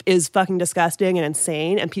of rape is fucking disgusting and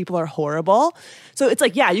insane and people are horrible. So it's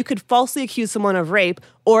you could falsely accuse someone of rape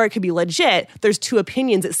or it could be legit. There's two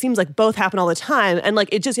opinions. It seems like both happen all the time. And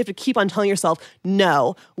you have to keep on telling yourself,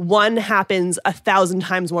 no, one happens 1,000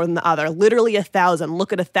 times more than the other. Literally 1,000.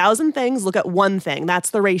 Look at 1,000 things, look at one thing.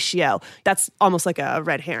 That's the ratio. That's almost like a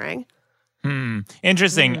red herring.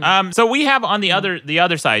 Interesting. So we have on the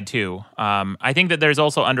other side too. I think that there's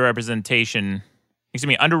also underrepresentation,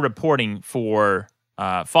 underreporting for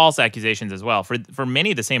false accusations as well for many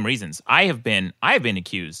of the same reasons. I have been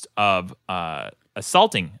accused of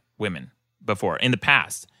assaulting women before in the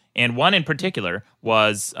past, and one in particular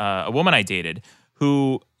was a woman I dated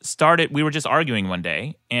who started. We were just arguing one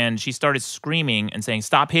day, and she started screaming and saying,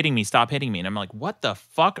 "Stop hitting me! Stop hitting me!" And I'm like, "What the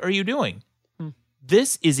fuck are you doing?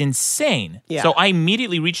 This is insane." Yeah. So I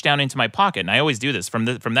immediately reached down into my pocket, and I always do this from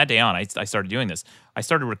that day on. I started doing this. I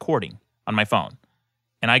started recording on my phone.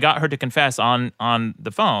 And I got her to confess on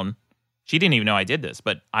the phone. She didn't even know I did this,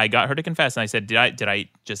 but I got her to confess. And I said, did I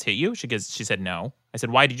just hit you? She said, no. I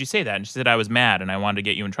said, why did you say that? And she said, I was mad and I wanted to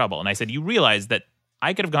get you in trouble. And I said, you realize that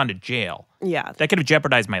I could have gone to jail. Yeah. That could have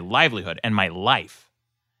jeopardized my livelihood and my life.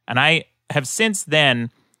 And I have since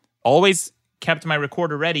then always kept my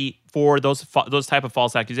recorder ready for those type of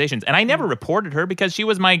false accusations. And I never reported her because she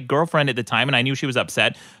was my girlfriend at the time and I knew she was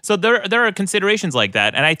upset. So there are considerations like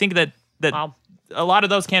that. And I think that Wow. a lot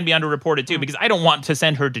of those can be underreported too, because I don't want to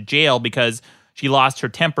send her to jail because she lost her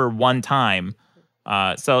temper one time.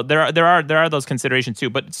 So there are those considerations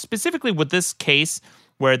too. But specifically with this case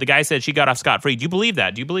where the guy said she got off scot-free, do you believe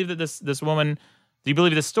that? Do you believe that this woman? Do you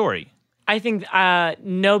believe this story? I think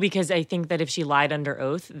no, because I think that if she lied under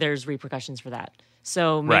oath, there's repercussions for that.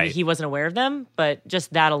 So maybe he wasn't aware of them, but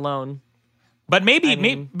just that alone. But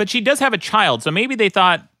but she does have a child, so maybe they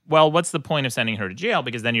thought, well, what's the point of sending her to jail?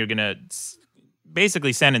 Because then you're gonna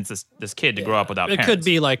basically sentence this kid to grow up without parents. It could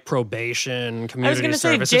be like probation, community I was going to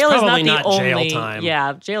say service. jail it's is probably not the only. jail time.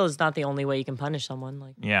 Yeah, jail is not the only way you can punish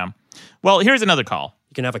someone. Yeah. Well, here's another call.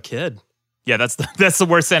 You can have a kid. Yeah, that's the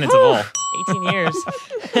worst sentence of all. 18 years.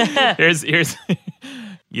 Here's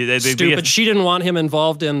Stupid. She didn't want him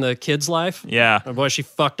involved in the kid's life. Yeah. Oh boy, she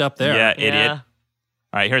fucked up there. Yeah, idiot. All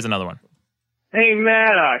right, here's another one. Hey,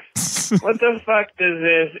 Maddox, what the fuck does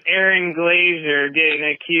this Aaron Glazer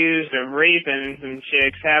getting accused of raping some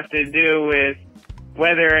chicks have to do with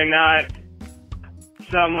whether or not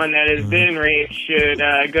someone that has been raped should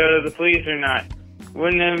go to the police or not?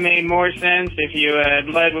 Wouldn't it have made more sense if you had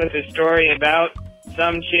led with a story about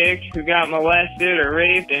some chick who got molested or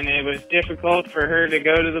raped and it was difficult for her to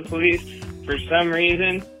go to the police for some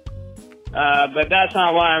reason? But that's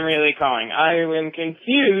not why I'm really calling. I am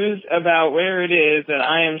confused about where it is that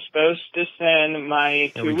I am supposed to send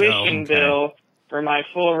my tuition bill for my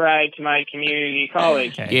full ride to my community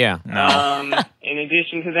college. Yeah. No. In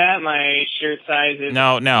addition to that, my shirt size is...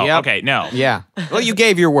 No. Yep. Okay, no. Yeah. Well, you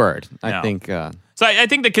gave your word. I think... So I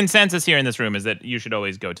think the consensus here in this room is that you should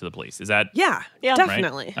always go to the police. Is that... Yeah,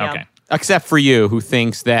 definitely. Right? Okay. Except for you, who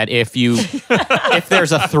thinks that if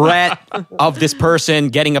there's a threat of this person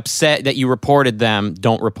getting upset that you reported them,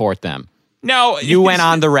 don't report them. No. You went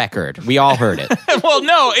on the record. We all heard it. Well,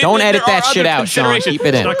 no. Don't edit that shit out, Sean. Keep it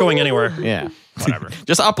in. It's not going anywhere. Yeah. Whatever.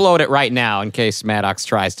 Just upload it right now in case Maddox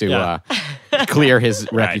tries to clear his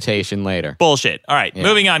reputation later. Bullshit. All right,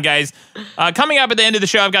 moving on, guys. Coming up at the end of the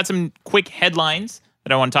show, I've got some quick headlines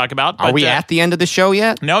that I want to talk about. Are we at the end of the show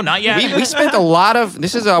yet? No, not yet. We spent a lot of...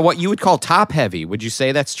 This is what you would call top heavy. Would you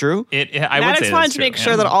say that's true? I would say Maddox wanted to make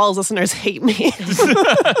sure that all his listeners hate me.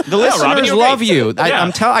 The listeners Robin, love you.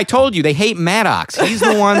 Yeah. I told you, they hate Maddox. He's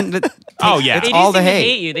the one that... It's They all do the seem to hate.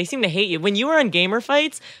 hate you. They seem to hate you. When you were on Gamer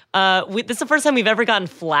Fights, this is the first time we've ever gotten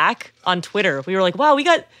flack on Twitter. We were like, wow,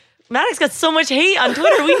 Maddox got so much hate on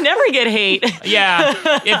Twitter. We never get hate. Yeah,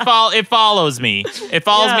 it follows me. It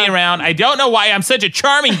follows me around. I don't know why I'm such a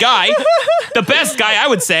charming guy. The best guy, I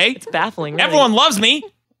would say. It's baffling. Really. Everyone loves me.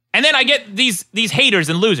 And then I get these haters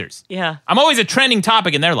and losers. Yeah. I'm always a trending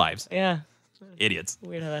topic in their lives. Yeah. Idiots.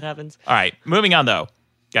 Weird how that happens. All right, moving on, though.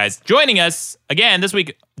 Guys, joining us again this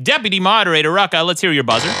week, Deputy Moderator Rucka. Let's hear your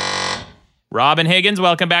buzzer. Robin Higgins,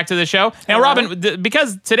 welcome back to the show. Now, Robin,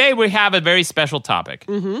 because today we have a very special topic,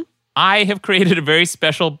 I have created a very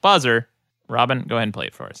special buzzer. Robin, go ahead and play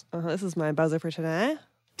it for us. This is my buzzer for today.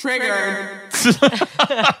 Trigger.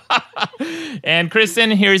 And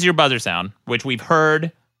Kristen, here's your buzzer sound, which we've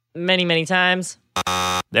heard many, many times.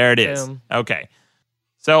 There it is. Boom. Okay.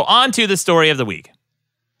 So on to the story of the week.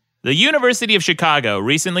 The University of Chicago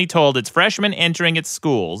recently told its freshmen entering its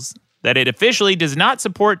schools that it officially does not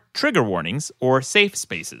support trigger warnings or safe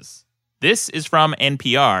spaces. This is from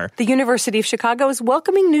NPR. The University of Chicago is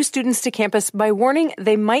welcoming new students to campus by warning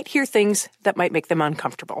they might hear things that might make them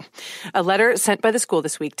uncomfortable. A letter sent by the school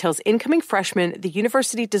this week tells incoming freshmen the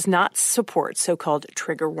university does not support so-called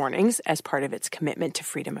trigger warnings as part of its commitment to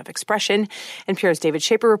freedom of expression. NPR's David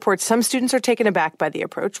Shaper reports some students are taken aback by the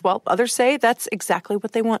approach, while others say that's exactly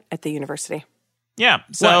what they want at the university. Yeah.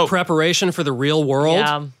 So preparation for the real world?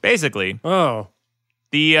 Yeah. Basically. Oh.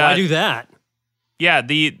 Why do that? Yeah,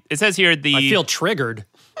 it says here I feel triggered.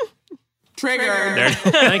 Trigger.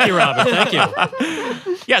 Thank you, Robin. Thank you.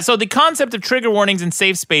 Yeah, so the concept of trigger warnings and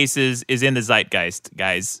safe spaces is in the zeitgeist,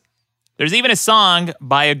 guys. There's even a song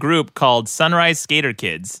by a group called Sunrise Skater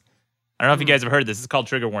Kids. I don't know if you guys have heard this. It's called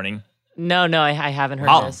Trigger Warning. No, I haven't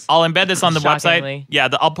heard this. I'll embed this on the Shockingly. website. Yeah,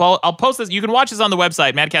 I'll post this. You can watch this on the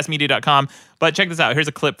website, madcastmedia.com. But check this out. Here's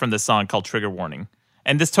a clip from this song called Trigger Warning.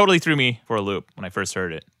 And this totally threw me for a loop when I first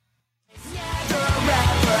heard it.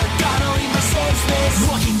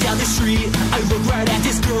 Walking down the street, I look right at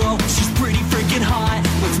this girl. She's pretty freaking hot.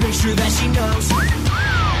 Let's make sure that she knows.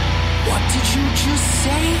 What did you just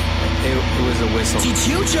say? It was a whistle. Did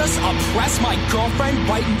you just oppress my girlfriend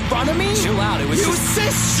right in front of me? Chill out. It was you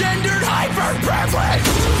cisgendered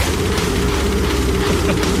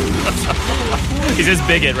hyper-privilege! He's this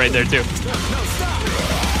bigot right there, too.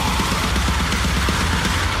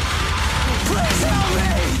 Please help me!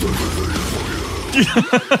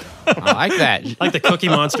 I like that. Like the Cookie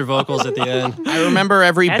Monster vocals at the end. I remember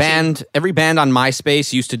every band on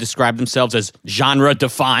MySpace used to describe themselves as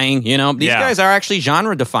genre-defying. You know, these guys are actually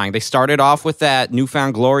genre-defying. They started off with that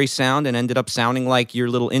Newfound Glory sound and ended up sounding like your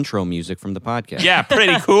little intro music from the podcast. Yeah,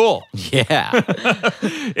 pretty cool. Yeah.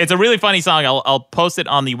 It's a really funny song. I'll post it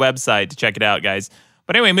on the website to check it out, guys.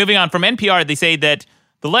 But anyway, moving on. From NPR, they say that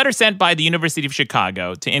the letter sent by the University of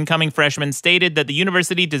Chicago to incoming freshmen stated that the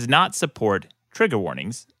university does not support trigger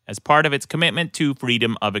warnings as part of its commitment to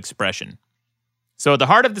freedom of expression. So at the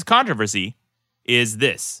heart of this controversy is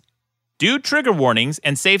this. Do trigger warnings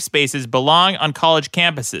and safe spaces belong on college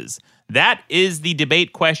campuses? That is the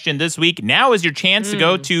debate question this week. Now is your chance to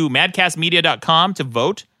go to madcastmedia.com to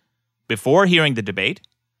vote before hearing the debate.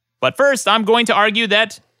 But first, I'm going to argue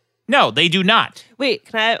that no, they do not. Wait,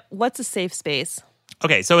 what's a safe space?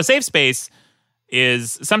 Okay, so a safe space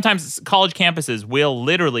is sometimes college campuses will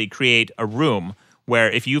literally create a room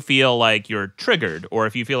where if you feel like you're triggered or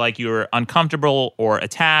if you feel like you're uncomfortable or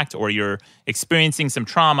attacked or you're experiencing some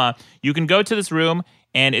trauma, you can go to this room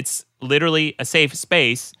and it's literally a safe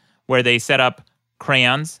space where they set up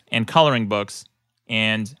crayons and coloring books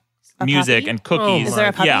and music and cookies. Is there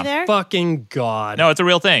a puppy there? Fucking God. No, it's a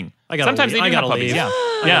real thing. leave. Sometimes they do I have gotta puppies. leave. Yeah.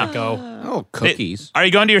 I gotta go. Oh, cookies. Are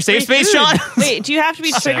you going to your safe space, Sean? Wait, do you have to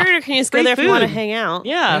be triggered or can you just go Free there if you want to food. hang out?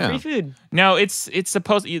 Yeah, free food. No, it's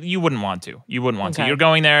supposed you wouldn't want to. You wouldn't want to. Okay. You're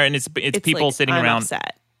going there and it's people like, sitting I'm around.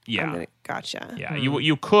 Upset. Yeah. Gotcha. Yeah,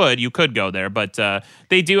 you could go there, but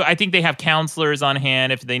they do. I think they have counselors on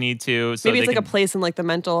hand if they need to. So Maybe it's they like a place in like the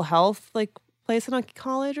mental health place in a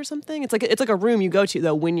college or something. It's like a room you go to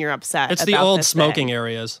though when you're upset. It's the about old this smoking thing.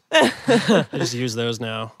 areas. I just use those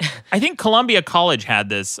now. I think Columbia College had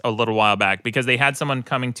this a little while back because they had someone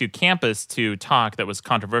coming to campus to talk that was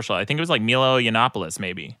controversial. I think it was like Milo Yiannopoulos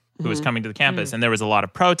maybe who was coming to the campus, and there was a lot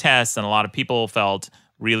of protests and a lot of people felt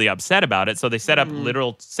really upset about it. So they set up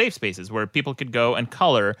literal safe spaces where people could go and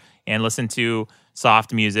color and listen to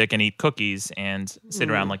soft music and eat cookies and sit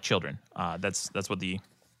around like children. That's what the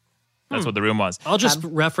room was. I'll just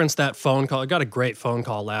reference that phone call. I got a great phone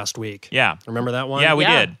call last week. Yeah. Remember that one? Yeah, we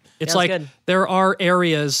did. It's Yeah, like good. there are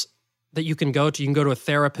areas that you can go to. You can go to a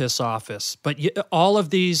therapist's office. But all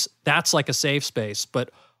of these, that's like a safe space.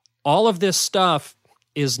 But all of this stuff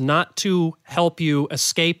is not to help you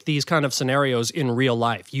escape these kind of scenarios in real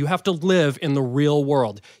life. You have to live in the real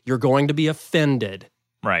world. You're going to be offended.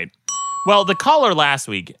 Right. Well, the caller last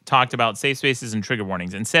week talked about safe spaces and trigger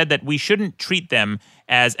warnings and said that we shouldn't treat them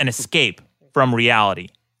as an escape from reality.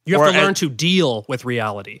 You have to learn to deal with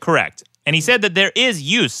reality. Correct. And he said that there is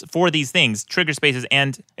use for these things, trigger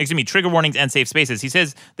warnings and safe spaces. He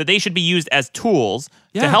says that they should be used as tools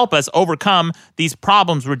to help us overcome these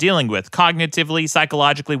problems we're dealing with, cognitively,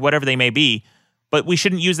 psychologically, whatever they may be. But we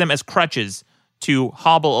shouldn't use them as crutches to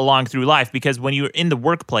hobble along through life because when you're in the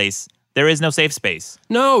workplace, there is no safe space.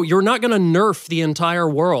 No, you're not going to nerf the entire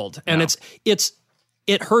world. And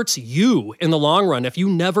it hurts you in the long run if you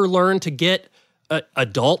never learn to get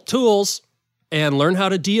adult tools and learn how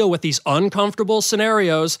to deal with these uncomfortable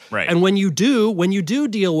scenarios. Right. And when you do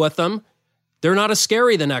deal with them, they're not as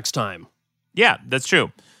scary the next time. Yeah, that's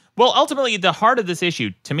true. Well, ultimately, the heart of this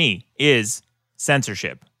issue, to me, is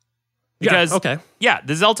censorship. Because, this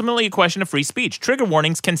is ultimately a question of free speech. Trigger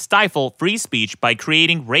warnings can stifle free speech by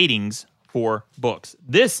creating ratings for books.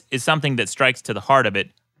 This is something that strikes to the heart of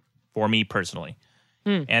it for me personally.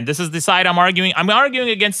 And this is the side I'm arguing. I'm arguing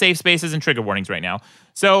against safe spaces and trigger warnings right now.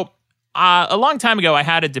 So a long time ago, I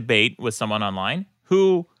had a debate with someone online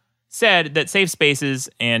who said that safe spaces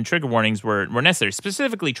and trigger warnings were necessary,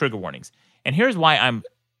 specifically trigger warnings. And here's why I'm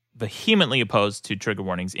vehemently opposed to trigger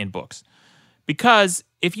warnings in books. Because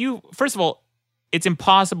first of all, it's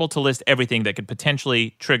impossible to list everything that could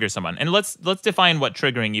potentially trigger someone. And let's define what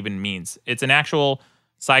triggering even means. It's an actual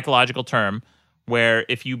psychological term where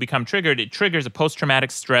if you become triggered, it triggers a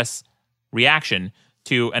post-traumatic stress reaction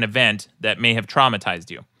to an event that may have traumatized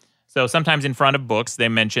you. So sometimes in front of books, they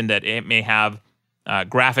mention that it may have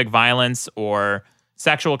graphic violence or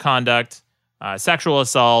sexual conduct, sexual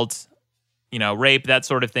assault, rape, that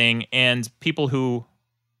sort of thing. And people who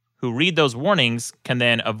read those warnings can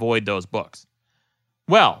then avoid those books.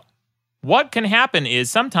 Well, what can happen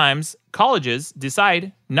is sometimes colleges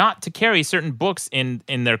decide not to carry certain books in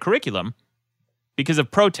their curriculum because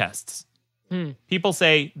of protests. People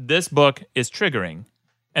say, this book is triggering.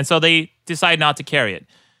 And so they decide not to carry it.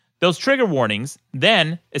 Those trigger warnings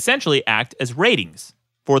then essentially act as ratings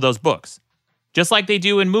for those books, just like they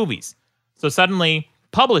do in movies. So suddenly,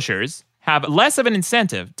 publishers have less of an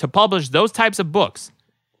incentive to publish those types of books.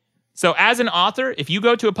 So as an author, if you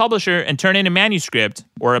go to a publisher and turn in a manuscript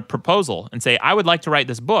or a proposal and say, I would like to write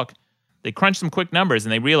this book, they crunch some quick numbers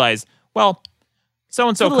and they realize, well,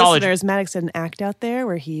 so-and-so college... Listeners, Maddox did an act out there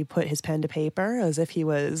where he put his pen to paper as if he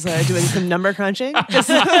was doing some number crunching.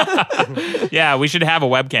 Yeah, we should have a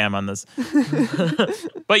webcam on this.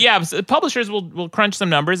 But yeah, publishers will crunch some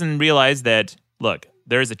numbers and realize that, look,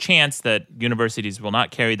 there is a chance that universities will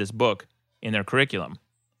not carry this book in their curriculum.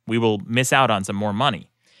 We will miss out on some more money.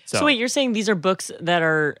 So wait, you're saying these are books that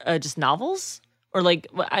are just novels? Or like,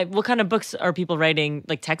 what kind of books are people writing?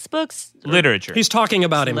 Like textbooks? Literature. He's talking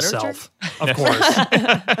about Literature? himself, of course.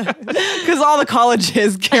 Because all the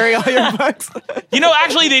colleges carry all your books.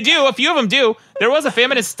 Actually, they do. A few of them do. There was a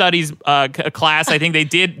feminist studies class. I think they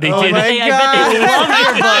did. My I bet they loved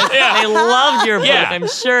your book. Yeah. They loved your book, Yeah. I'm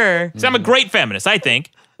sure. So I'm a great feminist, I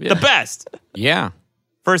think. The best. Yeah.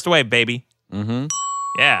 First wave, baby. Mm-hmm.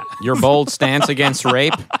 Yeah. Your bold stance against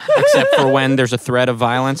rape, except for when there's a threat of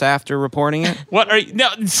violence after reporting it. What are you? No,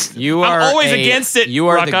 You are I'm always against it. You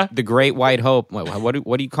are Rucka. the great white hope. What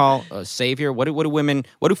do you call a savior? What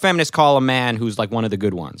do feminists call a man who's like one of the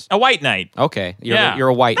good ones? A white knight. Okay, you're Yeah.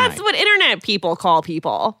 a white That's knight. what internet people call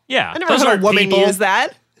people. Yeah. I never heard a woman use that.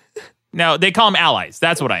 No, they call them allies.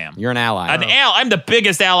 That's what I am. You're an ally. I'm the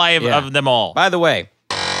biggest ally of them all. By the way,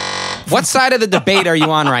 what side of the debate are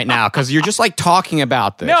you on right now? Because you're just like talking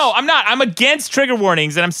about this. No, I'm not. I'm against trigger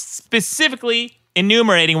warnings, and I'm specifically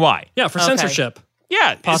enumerating why. Yeah, for censorship.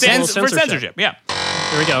 Yeah, Possible for censorship. Yeah.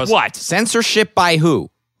 Here he goes. What? Censorship by who?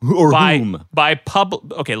 Or whom? By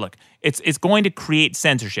public. Okay, look. It's going to create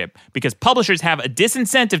censorship because publishers have a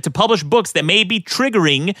disincentive to publish books that may be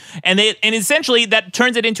triggering, and essentially that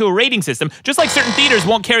turns it into a rating system. Just like certain theaters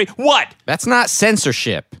won't carry what? That's not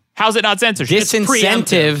censorship. How's it not censorship?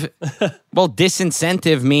 Disincentive. Well,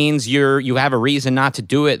 disincentive means you have a reason not to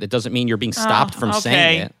do it. That doesn't mean you're being stopped from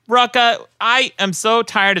saying it. Rucka, I am so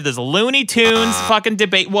tired of this Looney Tunes fucking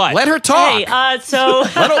debate. What? Let her talk. Hey, so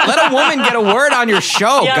let a woman get a word on your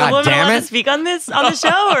show. yeah, God women damn allowed it! to speak on this on the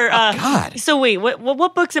show, or God. So wait,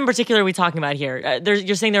 what books in particular are we talking about here?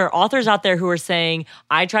 You're saying there are authors out there who are saying,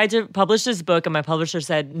 I tried to publish this book and my publisher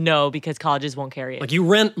said no because colleges won't carry it. Like you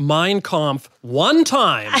rent Mein Kampf one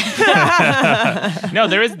time. No,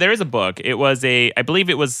 there is a book. It was I believe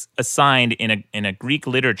it was assigned in a Greek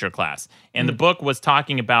literature class, and the book was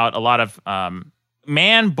talking about a lot of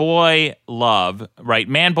man-boy love, right?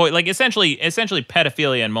 Man-boy, like essentially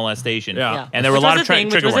pedophilia and molestation. Yeah. And there were a lot of trigger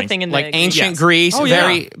warnings. Like ancient Greece,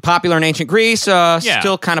 very popular in ancient Greece,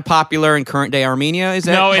 still kind of popular in current day Armenia. Is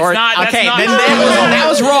that? No, it's not. That's Okay, not then true. that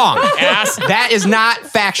was wrong. Ass. That is not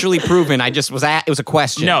factually proven. It was a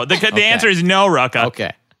question. No, the answer is no, Rucka.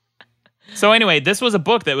 Okay. So anyway, this was a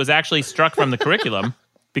book that was actually struck from the curriculum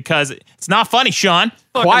because it's not funny, Sean.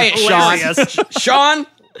 Quiet, Sean. Sean.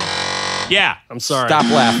 Yeah. I'm sorry. Stop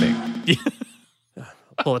laughing.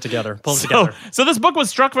 Pull it together. Pull it together. So this book was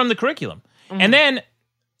struck from the curriculum. And then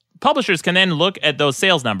publishers can then look at those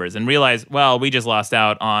sales numbers and realize, well, we just lost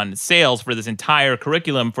out on sales for this entire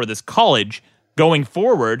curriculum for this college going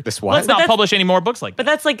forward. This what? Let's not publish any more books like that. But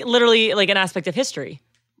that's like literally like an aspect of history.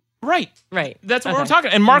 Right. Right. That's what we're talking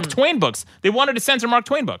about. And Mark Twain books. They wanted to censor Mark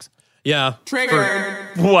Twain books. Yeah. Trigger.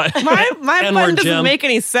 What? My N-word, button doesn't Jim. make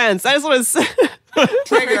any sense. I just want to say.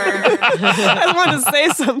 Trigger. I just wanted to say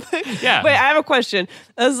something. Yeah. Wait, I have a question.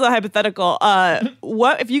 This is a hypothetical.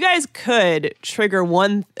 What if you guys could trigger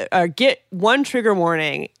get one trigger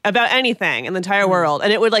warning about anything in the entire world,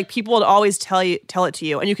 and it would people would always tell it to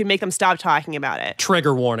you, and you could make them stop talking about it?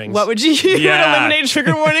 Trigger warnings. What would you Yeah. eliminate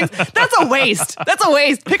trigger warnings? That's a waste. That's a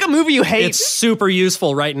waste. Pick a movie you hate. It's super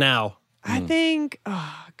useful right now. I think.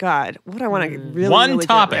 Oh God, what do I want to really, One really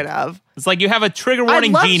topic. get rid of? It's like you have a trigger I'd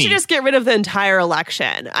warning love genie. to just get rid of the entire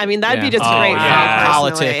election. I mean, that'd be just great. yeah. For me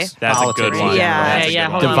Politics. That's a good Politics. one. Yeah. That's a Yeah,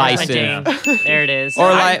 good hold one. on, Divisive. I'm printing. There it is.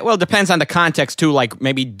 Or it depends on the context too. Like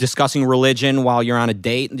maybe discussing religion while you're on a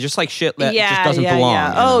date, just like shit that just doesn't belong. Yeah.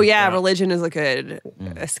 you know? Oh yeah, religion is a good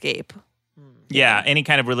escape. Yeah, any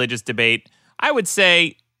kind of religious debate. I would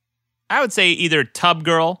say either Tub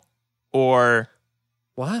Girl or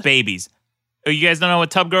What? babies. Oh, you guys don't know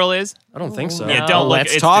what Tub Girl is? I don't think so. Yeah, don't look.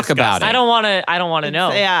 Let's It's talk disgusting. about it. I don't want to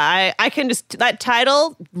know. Yeah, I can just that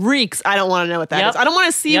title reeks. I don't want to know what that is. Yep. I don't want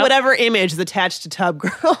to see Yep. whatever image is attached to Tub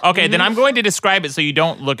Girl. Okay, then I'm going to describe it so you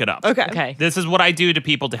don't look it up. Okay. This is what I do to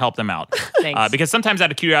people to help them out. Thanks. Because sometimes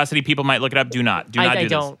out of curiosity, people might look it up. Do not do I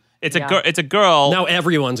this. don't. It's Yeah. a girl. It's a girl. Now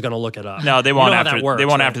everyone's going to look it up. No, they You won't know how after that works, they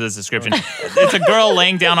won't right? after this description. It's a girl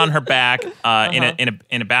laying down on her back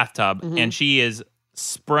in a bathtub, and she is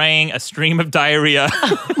spraying a stream of diarrhea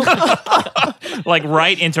like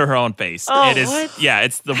right into her own face. Oh, it is what? yeah,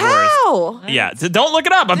 it's the How? worst. Yeah, so don't look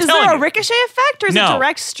it up. I'm Is telling there a you. ricochet effect or is it No. a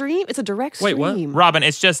direct stream? It's a direct Wait, what? stream. Robin,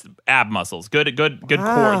 it's just ab muscles. Good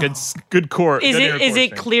Wow. core. Good core. Is good it inner is core it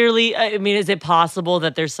strength. clearly? I mean, is it possible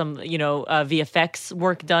that there's some VFX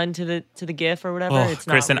work done to the GIF or whatever? It's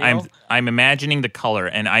not Kristen, real? I'm imagining the color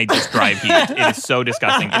and I just drive heat. It is so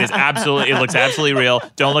disgusting. It looks absolutely real.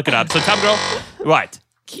 Don't look it up. So Tub Girl, what?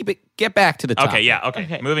 Get back to the topic. Okay, yeah,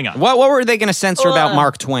 okay. Moving on. What were they going to censor about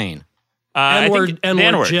Mark Twain? I N-word, think N-word,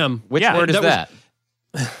 N-word. Jim. Which Yeah, word is that was- that?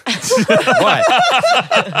 What?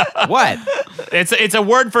 What? It's a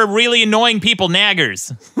word for really annoying people,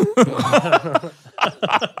 naggers.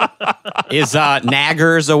 Is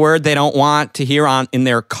naggers a word they don't want to hear in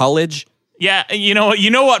their college? Yeah, you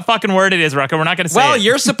know what fucking word it is, Rucka. We're not going to say Well, it.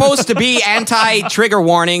 you're supposed to be anti-trigger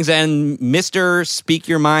warnings and Mr. Speak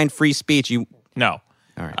Your Mind free speech. No.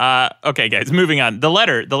 All right. Okay, guys, moving on. The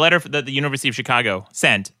letter that the University of Chicago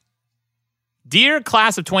sent. Dear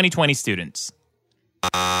class of 2020 students.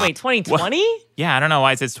 Wait, 2020? Yeah, I don't know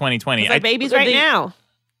why it says 2020. They're babies right now.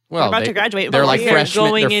 Well, they're about to graduate. They're like freshmen.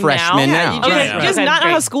 Going They're in freshmen now? now. Okay, Right. does not know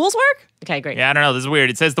how schools work? Okay, great. Yeah, I don't know. This is weird.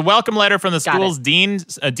 It says the welcome letter from the Got school's dean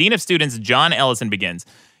of students, John Ellison, begins.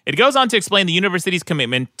 It goes on to explain the university's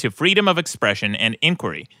commitment to freedom of expression and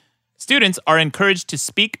inquiry. Students are encouraged to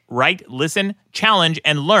speak, write, listen, challenge,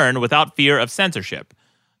 and learn without fear of censorship.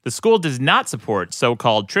 The school does not support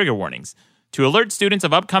so-called trigger warnings to alert students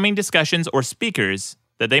of upcoming discussions or speakers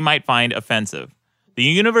that they might find offensive. The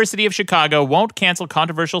University of Chicago won't cancel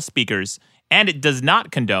controversial speakers, and it does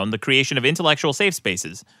not condone the creation of intellectual safe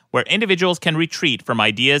spaces where individuals can retreat from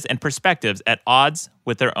ideas and perspectives at odds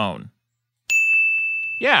with their own.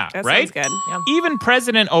 Yeah, That right? sounds good. Yeah. Even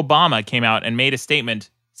President Obama came out and made a statement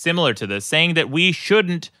similar to this, saying that we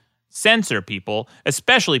shouldn't censor people,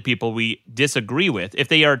 especially people we disagree with, if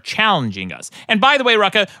they are challenging us. And by the way,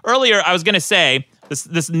 Rucka, earlier I was going to say this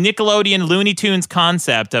Nickelodeon Looney Tunes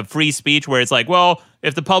concept of free speech, where it's like, well,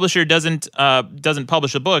 if the publisher doesn't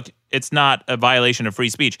publish a book, it's not a violation of free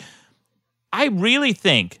speech. I really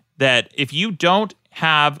think that if you don't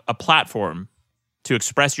have a platform to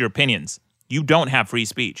express your opinions, you don't have free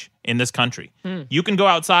speech in this country. You can go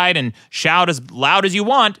outside and shout as loud as you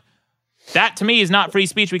want. That to me is not free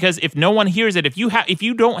speech, because if no one hears it, if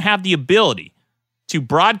you don't have the ability to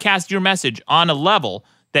broadcast your message on a level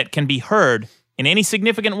that can be heard in any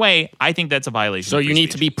significant way, I think that's a violation. So you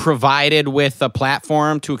need to be provided with a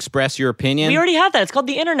platform to express your opinion? We already have that. It's called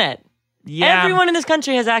the internet. Yeah. Everyone in this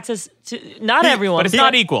country has access to, not everyone. But it's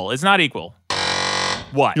not equal. It's not equal.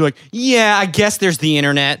 What? You're like, yeah, I guess there's the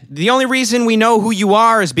internet. The only reason we know who you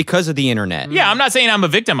are is because of the internet. Yeah, I'm not saying I'm a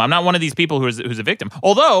victim. I'm not one of these people who's a victim.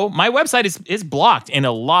 Although my website is blocked in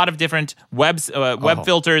a lot of different web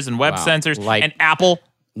filters and web censors, and Apple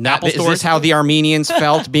Is stores. this how the Armenians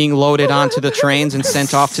felt being loaded onto the trains and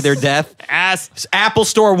sent off to their death? Apple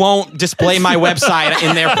Store won't display my website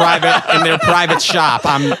in their private shop.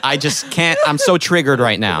 I just can't. I'm so triggered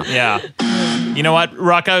right now. Yeah. You know what,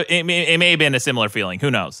 Rucka? It may have been a similar feeling. Who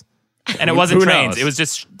knows? And it wasn't Who trains. knows?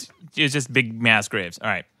 It was just big mass graves. All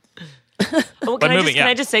right. Well, But can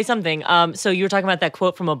I just say something? So you were talking about that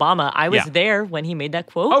quote from Obama. I was there when he made that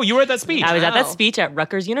quote. Oh, you were at that speech. I was at that speech at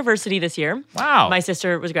Rutgers University this year. Wow. My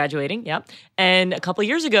sister was graduating, yeah. And a couple of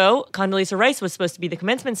years ago, Condoleezza Rice was supposed to be the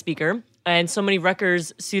commencement speaker. And so many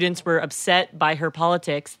Rutgers students were upset by her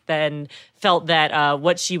politics, then felt that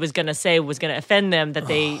what she was going to say was going to offend them, that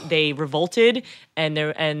they revolted, and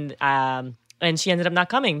she ended up not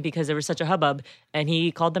coming because there was such a hubbub. And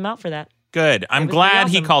he called them out for that. Good. I'm glad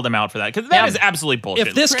he called him out for that, because that is absolutely bullshit.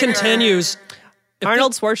 If this continues,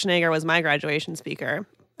 Arnold Schwarzenegger was my graduation speaker,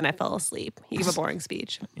 and I fell asleep. He gave a boring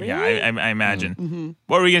speech. Yeah, I imagine. Mm-hmm.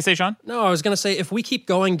 What were you going to say, Sean? No, I was going to say, if we keep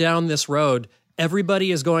going down this road,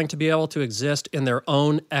 everybody is going to be able to exist in their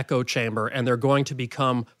own echo chamber, and they're going to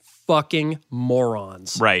become fucking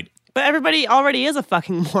morons. Right. But everybody already is a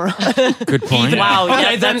fucking moron. Good point. Wow.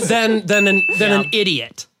 Okay, Yeah, then an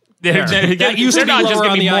idiot. That used to be not just lower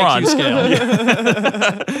gonna on be the morons.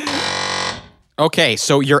 IQ scale. Okay,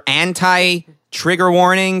 so you're anti-trigger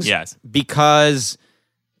warnings? Yes. Because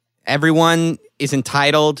everyone is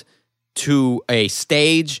entitled to a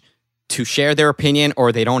stage to share their opinion,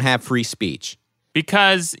 or they don't have free speech.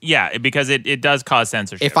 Because it does cause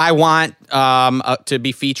censorship. If I want to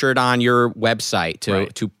be featured on your website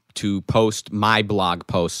to post my blog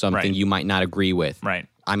post, something you might not agree with,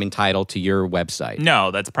 I'm entitled to your website.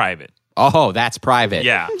 No, that's private. Oh, that's private.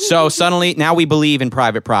 Yeah. So suddenly now we believe in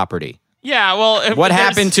private property. Yeah, well, What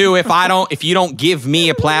happened to if you don't give me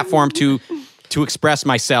a platform to express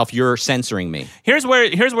myself, you're censoring me? Here's where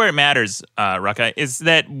it matters, Rucka, is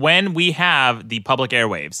that when we have the public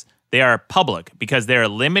airwaves, they are public because they're a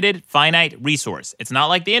limited, finite resource. It's not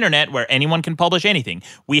like the internet where anyone can publish anything.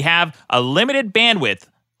 We have a limited bandwidth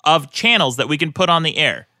of channels that we can put on the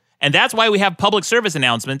air. And that's why we have public service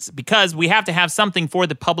announcements, because we have to have something for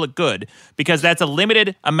the public good, because that's a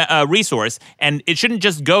limited resource, and it shouldn't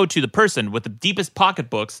just go to the person with the deepest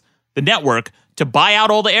pocketbooks, the network, to buy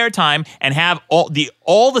out all the airtime and have all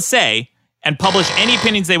the say and publish any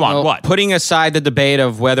opinions they want. Well, What? Putting aside the debate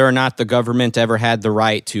of whether or not the government ever had the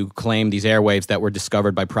right to claim these airwaves that were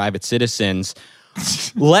discovered by private citizens,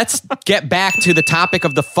 let's get back to the topic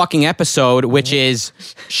of the fucking episode, which is,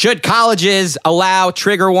 should colleges allow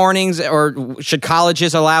trigger warnings or should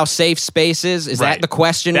colleges allow safe spaces? Is that the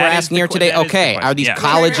question we're asking here today? Okay, are these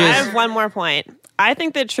colleges... I have one more point. I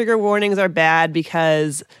think that trigger warnings are bad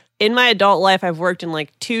because in my adult life, I've worked in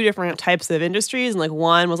like 2 different types of industries. And like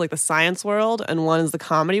one was like the science world and one is the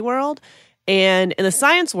comedy world. And in the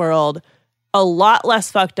science world, a lot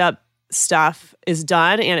less fucked up stuff is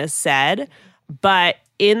done and is said. But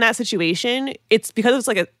in that situation, it's because it's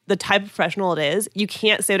like the type of professional it is, you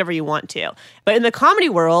can't say whatever you want to. But in the comedy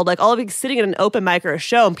world, like all of you sitting at an open mic or a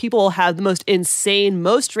show and people will have the most insane,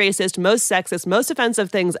 most racist, most sexist, most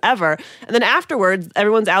offensive things ever. And then afterwards,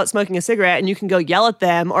 everyone's out smoking a cigarette and you can go yell at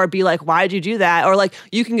them or be like, why'd you do that? Or like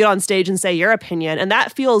you can get on stage and say your opinion. And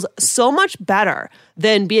that feels so much better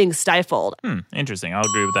than being stifled. Interesting. I'll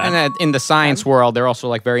agree with that. And in the science world, they're also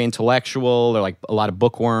like very intellectual. They're like a lot of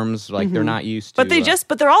bookworms. Like they're not used to...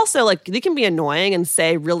 But they're also like, they can be annoying and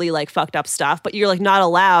say really like fucked up stuff, but you're like not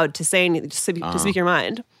allowed to say anything, to speak your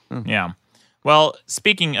mind. Yeah. Well,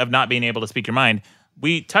 speaking of not being able to speak your mind,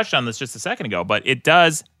 we touched on this just a second ago, but it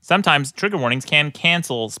does, sometimes trigger warnings can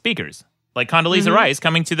cancel speakers, like Condoleezza Rice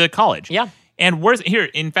coming to the college. Yeah. And here's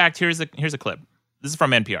a clip. This is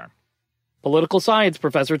from NPR. Political science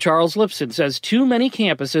professor Charles Lipson says too many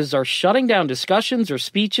campuses are shutting down discussions or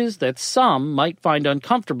speeches that some might find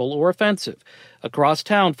uncomfortable or offensive. Across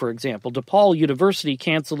town, for example, DePaul University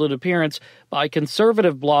canceled an appearance by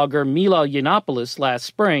conservative blogger Milo Yiannopoulos last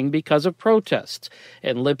spring because of protests.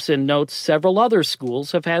 And Lipson notes several other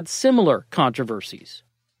schools have had similar controversies.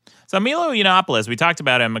 So Milo Yiannopoulos, we talked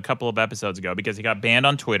about him a couple of episodes ago because he got banned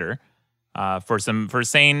on Twitter for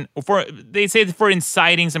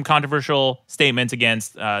inciting some controversial statements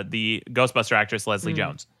against the Ghostbuster actress Leslie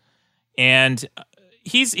Jones. And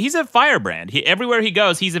he's a firebrand. Everywhere he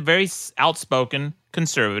goes, he's a very outspoken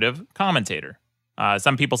conservative commentator.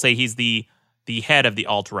 Some people say he's the head of the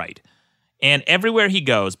alt-right. And everywhere he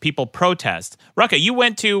goes, people protest. Rucka, you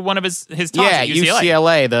went to one of his talks at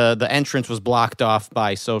UCLA. UCLA. The entrance was blocked off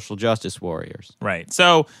by social justice warriors. Right.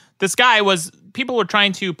 So this guy people were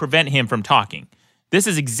trying to prevent him from talking. This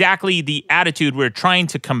is exactly the attitude we're trying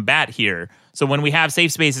to combat here. So when we have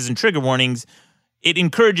safe spaces and trigger warnings, it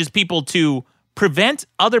encourages people to prevent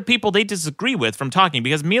other people they disagree with from talking,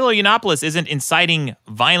 because Milo Yiannopoulos isn't inciting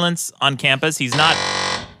violence on campus. He's not...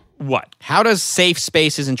 What? How does safe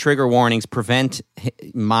spaces and trigger warnings prevent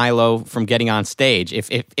Milo from getting on stage?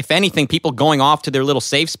 If anything, people going off to their little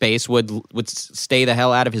safe space would stay the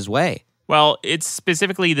hell out of his way. Well, it's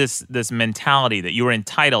specifically this mentality that you are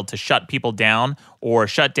entitled to shut people down or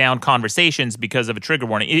shut down conversations because of a trigger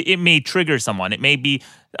warning. It may trigger someone. It may be,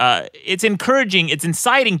 it's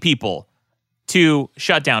inciting people to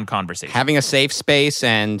shut down conversations. Having a safe space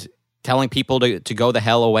and telling people to go the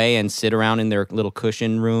hell away and sit around in their little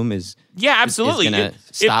cushion room is absolutely going to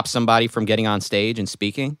stop somebody from getting on stage and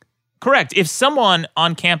speaking? Correct. If someone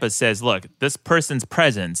on campus says, look, this person's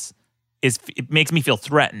presence it makes me feel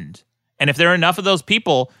threatened. And if there are enough of those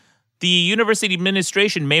people, the university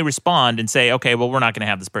administration may respond and say, okay, well, we're not going to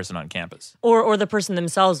have this person on campus. Or the person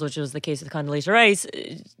themselves, which was the case with Condoleezza Rice.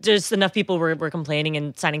 Just enough people were complaining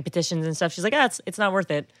and signing petitions and stuff. She's like, it's not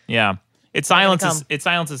worth it. Yeah. It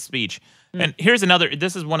silences speech. And here's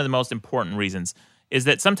this is one of the most important reasons, is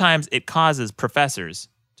that sometimes it causes professors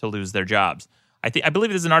to lose their jobs. I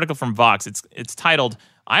believe there's an article from Vox. It's titled,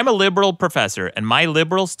 "I'm a liberal professor and my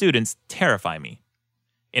liberal students terrify me."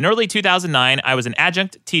 In early 2009, I was an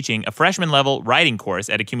adjunct teaching a freshman-level writing course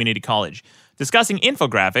at a community college. Discussing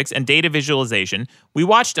infographics and data visualization, we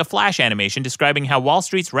watched a flash animation describing how Wall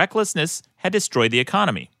Street's recklessness had destroyed the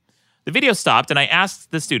economy. The video stopped, and I asked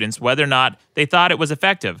the students whether or not they thought it was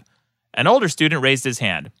effective. An older student raised his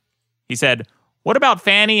hand. He said, "What about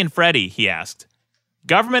Fannie and Freddie?" he asked.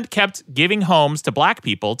 "Government kept giving homes to black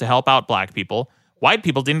people to help out black people. White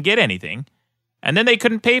people didn't get anything. And then they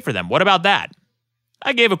couldn't pay for them. What about that?"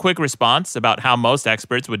 I gave a quick response about how most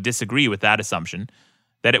experts would disagree with that assumption,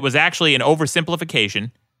 that it was actually an oversimplification,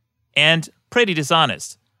 and pretty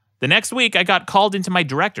dishonest. The next week, I got called into my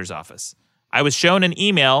director's office. I was shown an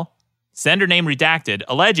email, sender name redacted,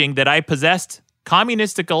 alleging that I possessed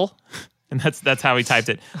communistical, and that's how he typed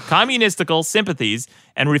it, communistical sympathies,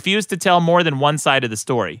 and refused to tell more than one side of the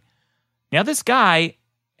story. Now, this guy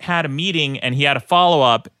had a meeting, and he had a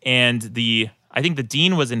follow-up, and I think the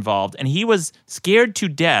dean was involved, and he was scared to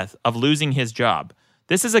death of losing his job.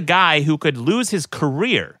 This is a guy who could lose his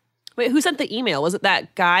career Wait, who sent the email? Was it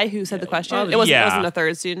that guy who said the question? It wasn't a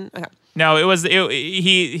third student? Okay. No,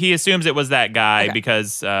 he assumes it was that guy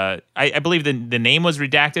because I believe the name was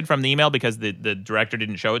redacted from the email because the director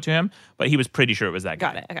didn't show it to him, but he was pretty sure it was that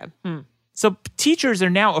guy. Got it. Okay. So teachers are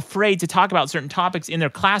now afraid to talk about certain topics in their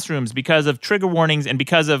classrooms because of trigger warnings and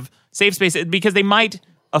because of safe space, because they might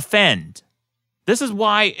offend. This is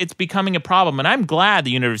why it's becoming a problem, and I'm glad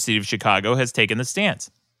the University of Chicago has taken the stance.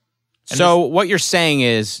 And so what you're saying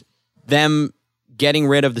is them getting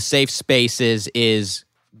rid of the safe spaces is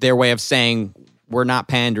their way of saying we're not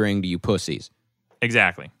pandering to you pussies.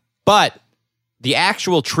 Exactly. But the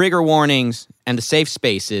actual trigger warnings and the safe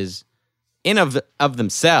spaces in of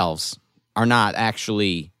themselves are not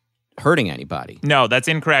actually hurting anybody. No, that's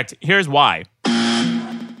incorrect. Here's why.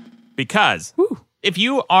 Because if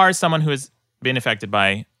you are someone who has been affected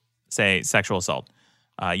by, say, sexual assault,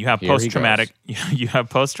 you have post-traumatic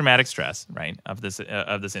stress, right, of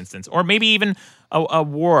this instance, or maybe even a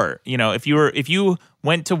war. You know, if you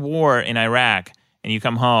went to war in Iraq and you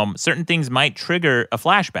come home, certain things might trigger a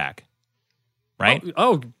flashback, right?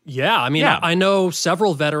 Oh yeah. I mean, I know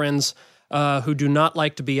several veterans who do not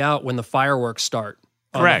like to be out when the fireworks start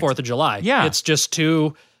on the 4th of July. Yeah. It's just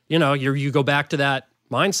too, you go back to that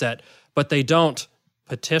mindset, but they don't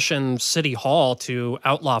petition City Hall to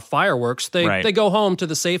outlaw fireworks. They go home to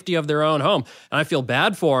the safety of their own home. And I feel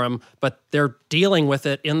bad for them, but they're dealing with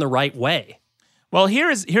it in the right way. Well,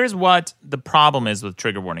 here's what the problem is with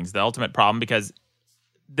trigger warnings, the ultimate problem, because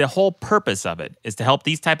the whole purpose of it is to help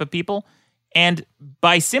these type of people. And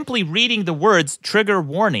by simply reading the words trigger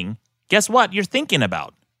warning, guess what you're thinking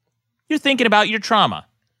about? You're thinking about your trauma.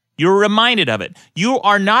 You're reminded of it. You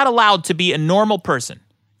are not allowed to be a normal person.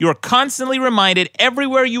 You are constantly reminded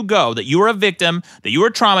everywhere you go that you are a victim, that you are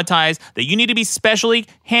traumatized, that you need to be specially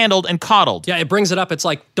handled and coddled. Yeah, it brings it up. It's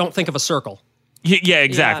like, don't think of a circle. Yeah,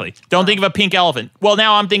 exactly. Yeah. Don't think of a pink elephant. Well,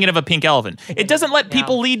 now I'm thinking of a pink elephant. It doesn't let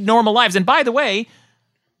people lead normal lives. And by the way,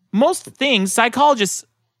 most things, psychologists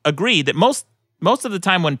agree that most of the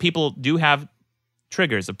time when people do have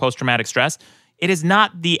triggers of post-traumatic stress, it is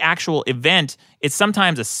not the actual event. It's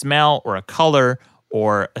sometimes a smell or a color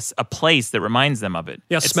or a place that reminds them of it.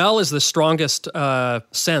 Yeah, smell is the strongest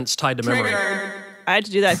sense tied to memory. I had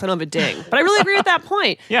to do that because I don't have a ding. But I really agree with that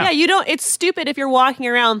point. Yeah, it's stupid if you're walking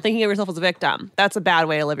around thinking of yourself as a victim. That's a bad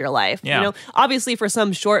way to live your life. Yeah. Obviously for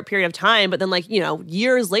some short period of time, but then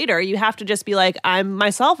years later, you have to just be like, I'm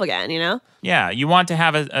myself again, Yeah, you want to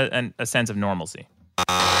have a sense of normalcy.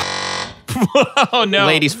 Oh, no.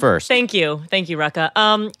 Ladies first. Thank you,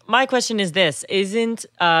 Rucka. My question is this. Isn't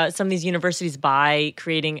some of these universities, by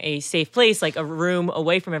creating a safe place, like a room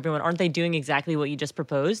away from everyone, aren't they doing exactly what you just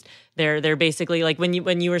proposed? They're basically, like when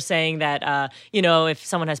you were saying that, if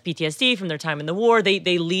someone has PTSD from their time in the war,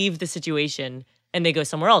 they leave the situation and they go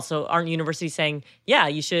somewhere else. So aren't universities saying, yeah,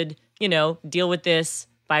 you should, deal with this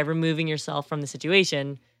by removing yourself from the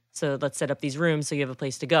situation? So let's set up these rooms so you have a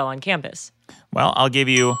place to go on campus. Well, I'll give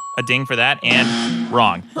you a ding for that, and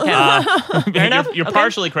wrong. Fair enough. You're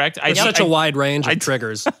partially correct. There's such a wide range of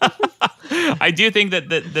triggers. I do think that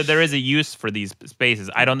there is a use for these spaces.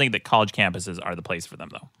 I don't think that college campuses are the place for them,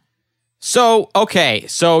 though. So, okay,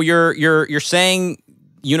 so you're saying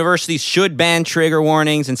universities should ban trigger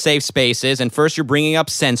warnings and safe spaces, and first you're bringing up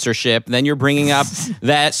censorship, then you're bringing up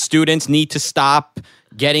that students need to stop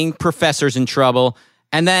getting professors in trouble.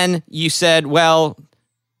 And then you said, well,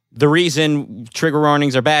 the reason trigger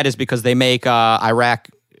warnings are bad is because they make Iraq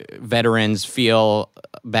veterans feel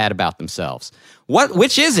bad about themselves.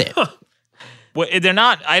 Which is it? Well, they're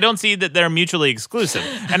not. I don't see that they're mutually exclusive.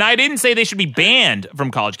 And I didn't say they should be banned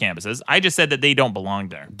from college campuses. I just said that they don't belong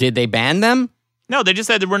there. Did they ban them? No, they just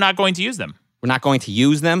said that we're not going to use them. We're not going to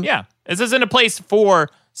use them? Yeah. This isn't a place for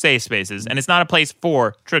safe spaces, and it's not a place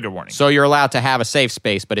for trigger warnings. So you're allowed to have a safe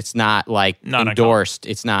space, but it's not endorsed.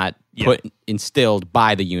 It's not instilled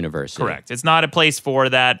by the university. Correct. It's not a place for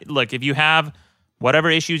that. Look, if you have whatever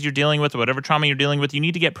issues you're dealing with, whatever trauma you're dealing with, you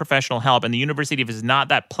need to get professional help, and the university is not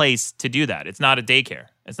that place to do that. It's not a daycare.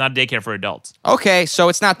 It's not a daycare for adults. Okay, so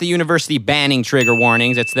it's not the university banning trigger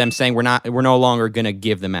warnings. It's them saying we're no longer going to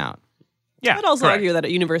give them out. Yeah, I'd also argue that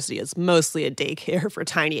a university is mostly a daycare for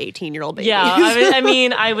tiny 18-year-old babies. Yeah,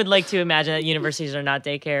 I would like to imagine that universities are not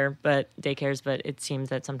daycares, but it seems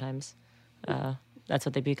that sometimes that's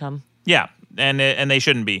what they become. Yeah, and they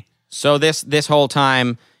shouldn't be. So this whole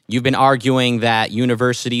time, you've been arguing that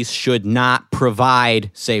universities should not provide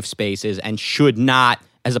safe spaces and should not,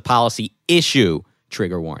 as a policy, issue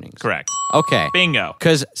trigger warnings. Correct. Okay. Bingo.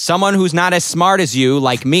 Because someone who's not as smart as you,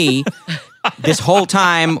 like me, this whole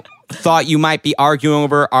time thought you might be arguing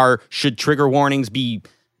over should trigger warnings be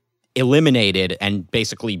eliminated and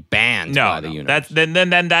basically banned by the universe. Then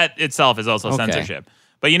that itself is also censorship.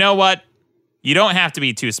 But you know what? You don't have to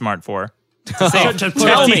be too smart for.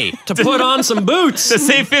 To put on some boots. To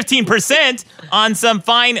save 15% on some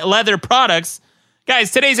fine leather products.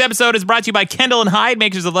 Guys, today's episode is brought to you by Kendall & Hyde,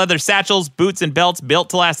 makers of leather satchels, boots, and belts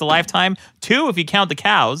built to last a lifetime. 2 if you count the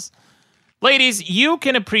cows. Ladies, you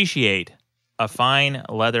can appreciate a fine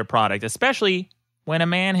leather product, especially when a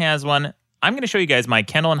man has one. I'm going to show you guys my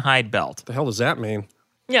Kendall & Hyde belt. The hell does that mean?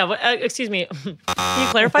 Yeah, but, excuse me. Can you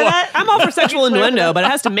clarify that? I'm all for sexual innuendo, but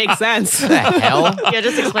it has to make sense. What the hell? Yeah,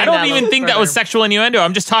 just explain I that don't even think that was sexual innuendo.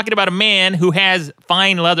 I'm just talking about a man who has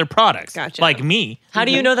fine leather products. Gotcha. Like me. How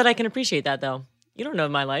do you know that I can appreciate that, though? You don't know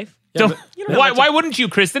my life. Why wouldn't you,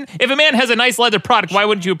 Kristen? If a man has a nice leather product, why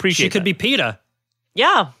wouldn't you appreciate it? She could be PETA.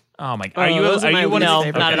 Yeah. Oh my God. Are you one No, of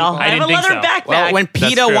those? not at all. I I have didn't a think leather so. backpack. Well, when That's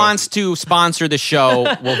PETA true. wants to sponsor the show,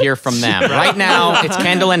 we'll hear from them. Right now, it's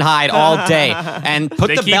Kendall & Hyde all day. And put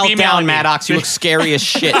They the keep belt emailing down, me. Maddox. You look scary as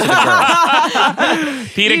shit to the girl.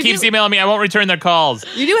 PETA keeps emailing me. I won't return their calls.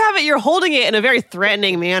 You do have it. You're holding it in a very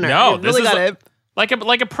threatening manner. No, you really this is got it.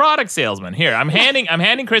 like a product salesman. Here, I'm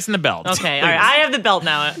handing Kristen the belt. Okay, all right. I have the belt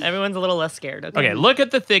now. Everyone's a little less scared. Okay, look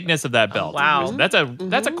at the thickness of that belt. wow. That's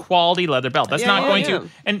a quality leather belt. That's not going to.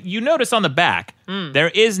 And you notice on the back, there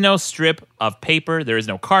is no strip of paper, there is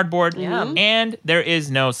no cardboard, and there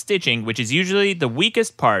is no stitching, which is usually the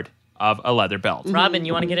weakest part of a leather belt. Robin,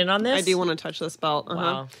 you want to get in on this? I do want to touch this belt.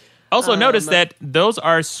 Wow. Also, notice that those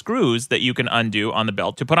are screws that you can undo on the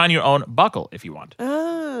belt to put on your own buckle if you want.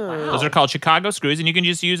 Those are called Chicago screws, and you can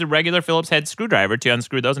just use a regular Phillips head screwdriver to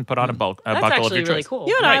unscrew those and put on a buckle of your choice. Really cool.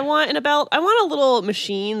 You know what I want in a belt? I want a little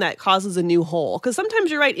machine that causes a new hole. Because sometimes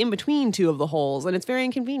you're right in between 2 of the holes, and it's very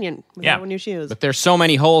inconvenient when you have new shoes. But there's so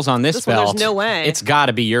many holes on this one, belt. there's no way. It's got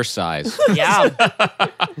to be your size. Yeah.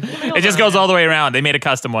 It just goes all the way around. They made a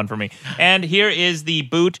custom one for me. And here is the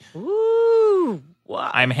boot. Ooh. Wow.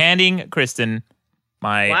 I'm handing Kristen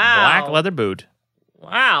my black leather boot.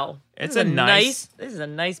 Wow. It's a nice. This is a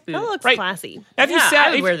nice boot. That looks Right. classy. I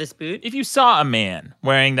would wear this boot. If you saw a man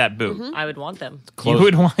wearing that boot, I would want them. you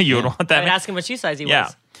would want I that. would ask him what shoe size he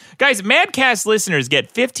was. Guys, Madcast listeners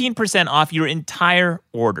get 15% off your entire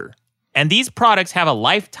order. And these products have a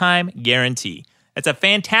lifetime guarantee. It's a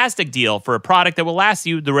fantastic deal for a product that will last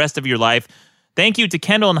you the rest of your life. Thank you to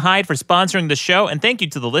Kendall & Hyde for sponsoring the show, and thank you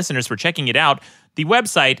to the listeners for checking it out. The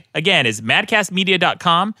website, again, is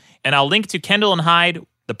madcastmedia.com, and I'll link to Kendall & Hyde.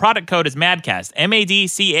 The product code is MADCAST,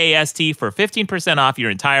 MADCAST, for 15% off your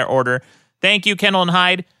entire order. Thank you, Kendall &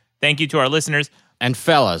 Hyde. Thank you to our listeners. And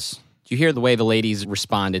fellas, do you hear the way the ladies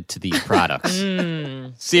responded to these products?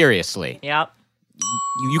 Seriously. Yep.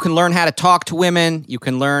 You can learn how to talk to women. You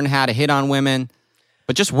can learn how to hit on women.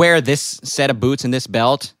 But just wear this set of boots and this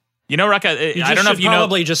belt. You know, Rucka, You I don't know if you know.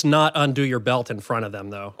 probably just not undo your belt in front of them,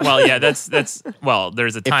 though. Well, yeah, that's well,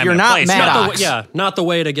 there's a time you're and a not place. Maddox. Not the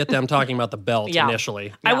way to get them talking about the belt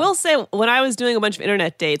initially. I will say, when I was doing a bunch of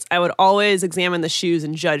internet dates, I would always examine the shoes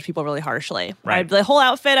and judge people really harshly. Right. The whole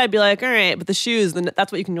outfit, I'd be like, all right, but the shoes, then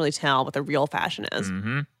that's what you can really tell what the real fashion is.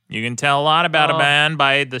 Mm-hmm. You can tell a lot about a man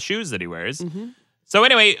by the shoes that he wears. So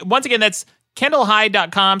anyway, once again, that's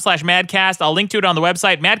kendallhyde.com/madcast. I'll link to it on the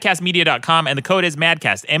website, madcastmedia.com, and the code is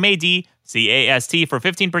madcast, MADCAST, for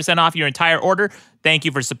 15% off your entire order. Thank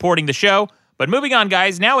you for supporting the show. But moving on,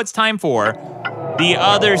 guys, now it's time for the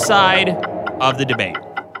other side of the debate.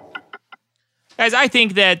 Guys, I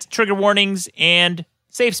think that trigger warnings and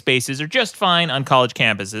safe spaces are just fine on college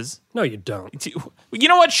campuses. No, you don't. You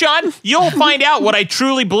know what, Sean? You'll find out what I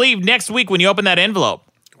truly believe next week when you open that envelope.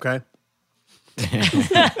 Okay.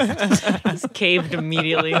 Just caved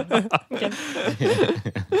immediately.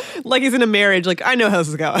 Like he's in a marriage. Like, I know how this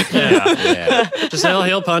is going. Just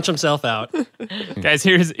he'll punch himself out. Guys,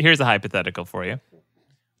 here's a hypothetical for you.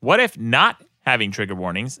 What if not having trigger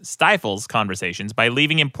warnings stifles conversations by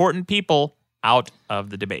leaving important people out of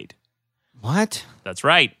the debate? What? That's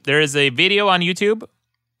right. There is a video on YouTube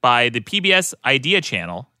by the PBS Idea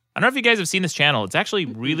channel. I don't know if you guys have seen this channel. It's actually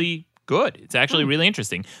really good. It's actually really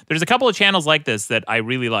interesting. There's a couple of channels like this that I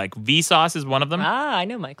really like. Vsauce is one of them. Ah, I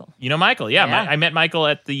know Michael. You know Michael? Yeah. Yeah. I met Michael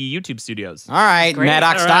at the YouTube studios. All right, Great.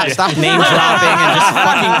 Maddox, All right. stop name dropping and just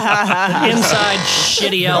fucking Inside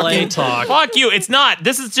shitty LA talk. Fuck you. It's not.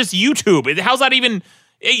 This is just YouTube. How's that even...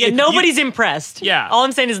 Yeah, nobody's impressed. Yeah. All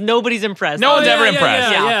I'm saying is nobody's impressed. No one's ever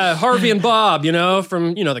impressed. Yeah, Harvey and Bob,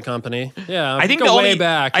 from the company. Yeah, I think go the way only,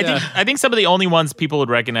 back. I think some of the only ones people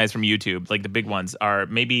would recognize from YouTube, like the big ones, are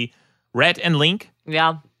maybe Rhett and Link.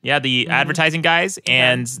 Yeah. Yeah, the advertising guys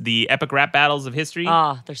and the epic rap battles of history.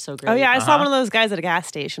 Oh, they're so great. Oh yeah, I saw one of those guys at a gas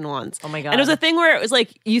station once. Oh my god! And it was a thing where it was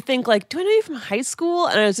like you think like, do I know you from high school?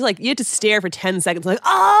 And it was just like you had to stare for 10 seconds, like,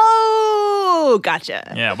 oh,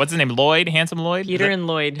 gotcha. Yeah, what's his name? Lloyd, handsome Lloyd. Peter and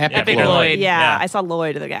Lloyd. Epic Lloyd. Yeah, I saw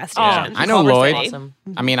Lloyd at the gas station. I know Lloyd. Awesome.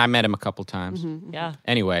 I mean, I met him a couple times. Yeah.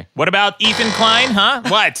 Anyway, what about Ethan Klein? Huh?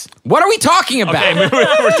 What? What are we talking about? Okay,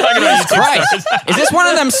 we're talking about YouTube Christ. stars. Is this one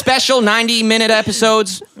of them special 90-minute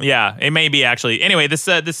episodes? Yeah, it may be actually. Anyway,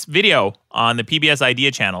 this video on the PBS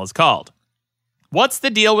Idea channel is called "What's the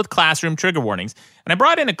Deal with Classroom Trigger Warnings?" And I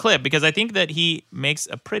brought in a clip because I think that he makes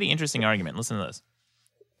a pretty interesting argument. Listen to this.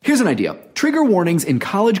 Here's an idea. Trigger warnings in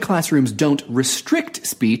college classrooms don't restrict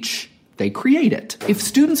speech, they create it. If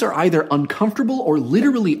students are either uncomfortable or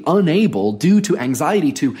literally unable due to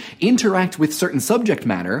anxiety to interact with certain subject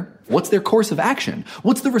matter, what's their course of action?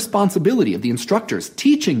 What's the responsibility of the instructors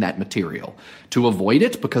teaching that material? To avoid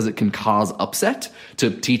it because it can cause upset? To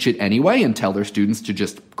teach it anyway and tell their students to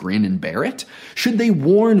just grin and bear it? Should they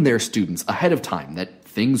warn their students ahead of time that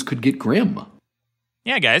things could get grim?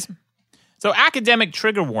 Yeah, guys. So academic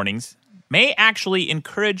trigger warnings may actually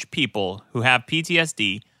encourage people who have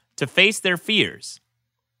PTSD to face their fears.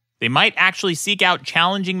 They might actually seek out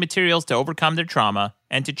challenging materials to overcome their trauma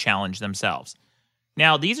and to challenge themselves.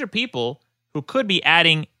 Now, these are people who could be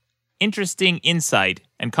adding interesting insight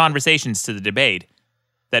and conversations to the debate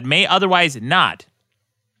that may otherwise not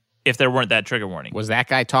if there weren't that trigger warning. Was that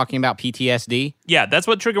guy talking about PTSD? Yeah, that's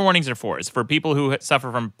what trigger warnings are for. It's for people who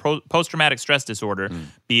suffer from post-traumatic stress disorder,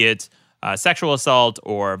 be it sexual assault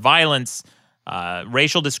or violence,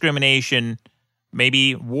 racial discrimination,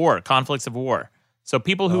 maybe war, conflicts of war. So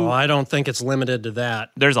people who... I don't think it's limited to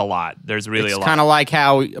that. There's a lot. There's really a lot. It's kind of like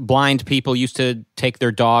how blind people used to take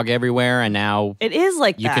their dog everywhere, and now... It is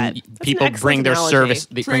like you that. Can, people bring their service...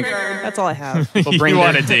 That's all I have. People bring you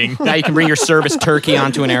want a ding. Now you can bring your service turkey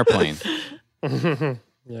onto an airplane.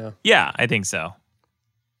 Yeah, I think so.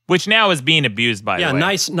 Which now is being abused, by the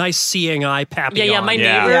way. Nice seeing eye papillon. Yeah, my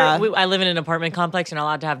neighbor, I live in an apartment complex and are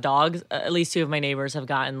allowed to have dogs. At least 2 of my neighbors have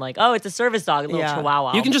gotten like, oh, it's a service dog, a little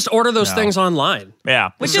chihuahua. You can just order those things online. Yeah.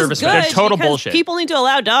 Which is good. They're total because bullshit. People need to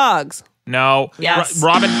allow dogs. No. Yes.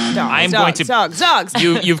 Robin, Dogs, I'm dogs, going to... Dogs.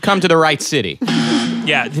 You've come to the right city.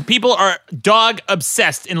 Yeah, the people are dog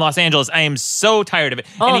obsessed in Los Angeles. I am so tired of it.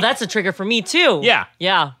 Oh, that's a trigger for me too. Yeah.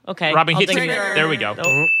 Yeah. Okay. Robin, I'll hit think me. of it. There we go.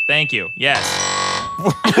 Nope. Thank you. Yes.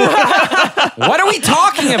 What are we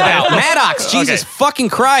talking about? Maddox, Jesus fucking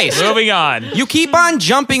Christ. Moving on. You keep on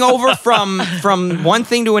jumping over from one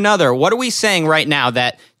thing to another. What are we saying right now?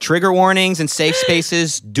 That trigger warnings and safe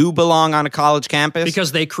spaces do belong on a college campus?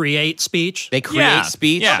 Because they create speech? They create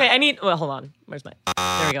speech? Yeah. Okay, hold on. Where's my...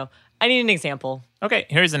 There we go. I need an example. Okay,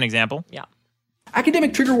 here's an example. Yeah.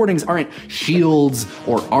 Academic trigger warnings aren't shields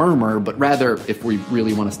or armor, but rather, if we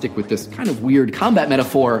really want to stick with this kind of weird combat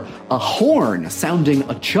metaphor, a horn sounding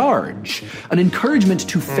a charge, an encouragement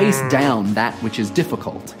to face down that which is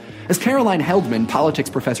difficult. As Caroline Heldman, politics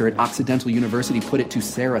professor at Occidental University, put it to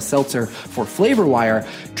Sarah Seltzer for Flavorwire,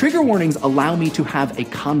 trigger warnings allow me to have a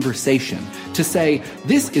conversation, to say,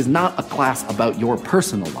 this is not a class about your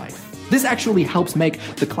personal life. This actually helps make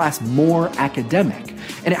the class more academic,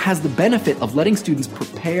 and it has the benefit of letting students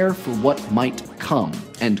prepare for what might come,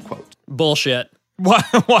 end quote. Bullshit. Why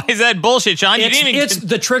is that bullshit, Sean?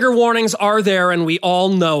 The trigger warnings are there, and we all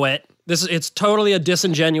know it. It's totally a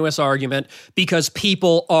disingenuous argument because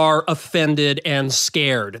people are offended and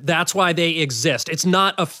scared. That's why they exist. It's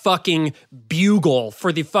not a fucking bugle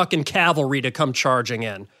for the fucking cavalry to come charging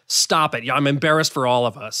in. Stop it. I'm embarrassed for all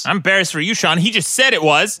of us. I'm embarrassed for you, Sean. He just said it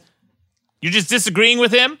was. You're just disagreeing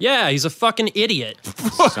with him? Yeah, he's a fucking idiot.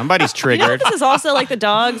 Somebody's triggered. This is also like the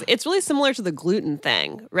dogs. It's really similar to the gluten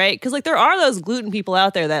thing, right? Because like there are those gluten people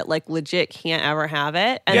out there that like legit can't ever have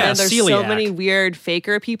it, and then there's so many weird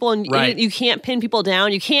faker people, and you can't pin people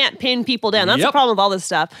down. You can't pin people down. That's the problem with all this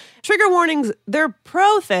stuff. Trigger warnings. Their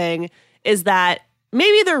pro thing is that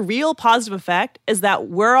maybe their real positive effect is that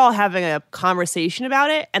we're all having a conversation about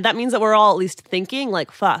it, and that means that we're all at least thinking like,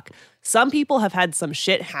 fuck. Some people have had some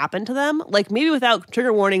shit happen to them. Like maybe without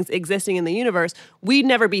trigger warnings existing in the universe, we'd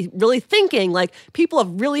never be really thinking like people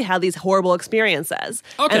have really had these horrible experiences.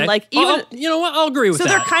 Okay. And like even you know what? I'll agree with that. So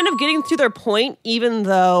they're kind of getting to their point, even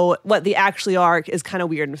though what they actually are is kind of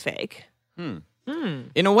weird and fake. In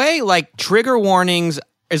a way, like trigger warnings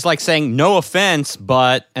is like saying no offense,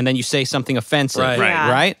 but and then you say something offensive,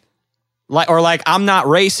 right? Like I'm not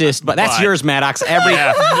racist, but that's yours, Maddox.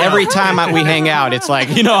 Every time we hang out, it's like,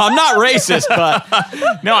 I'm not racist,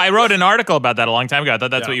 but no, I wrote an article about that a long time ago. I thought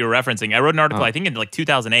that's what you were referencing. I wrote an article, I think in like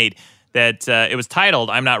 2008, that it was titled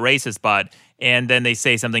 "I'm Not Racist," but and then they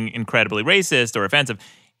say something incredibly racist or offensive.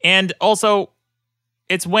 And also,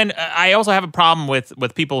 it's when I also have a problem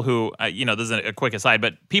with people who, this is a quick aside,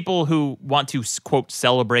 but people who want to, quote,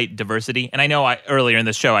 celebrate diversity. And I know earlier in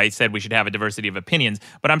this show I said we should have a diversity of opinions,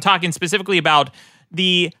 but I'm talking specifically about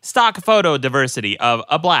the stock photo diversity of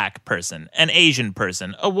a black person, an Asian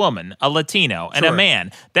person, a woman, a Latino, and a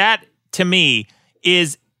man. That, to me,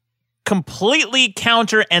 is completely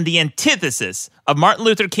counter and the antithesis of Martin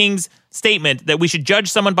Luther King's statement that we should judge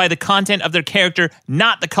someone by the content of their character,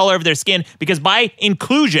 not the color of their skin, because by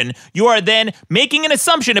inclusion, you are then making an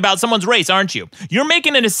assumption about someone's race, aren't you? You're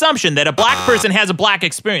making an assumption that a black person has a black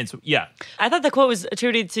experience. Yeah. I thought the quote was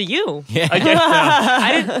attributed to you. Yeah.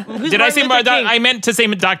 Did I say I meant to say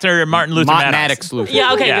Dr. Martin Luther Maddox. Luther.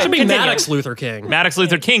 Yeah, okay. It should be Continue. Maddox Luther King. Maddox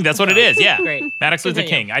Luther King, that's what it is, yeah. Great. Maddox Luther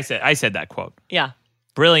Continue. King. I said that quote. Yeah.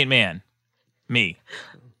 Brilliant man. Me.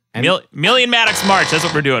 Million Maddox March. That's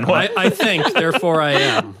what we're doing. I think, therefore I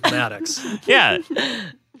am. Maddox. Yeah.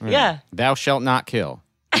 Yeah. Thou shalt not kill.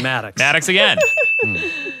 Maddox. Maddox again.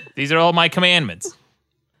 These are all my commandments.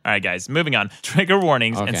 All right, guys, moving on. Trigger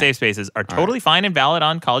warnings and safe spaces are totally fine and valid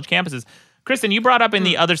on college campuses. Kristen, you brought up in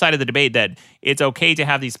the other side of the debate that it's okay to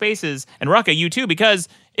have these spaces, and Rucka, you too, because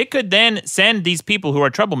it could then send these people who are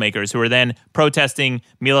troublemakers, who are then protesting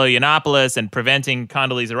Milo Yiannopoulos and preventing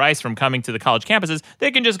Condoleezza Rice from coming to the college campuses, they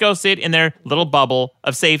can just go sit in their little bubble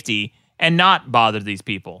of safety and not bother these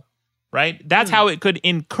people, right? That's how it could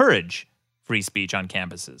encourage free speech on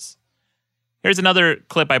campuses. Here's another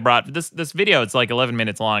clip I brought. This video, it's like 11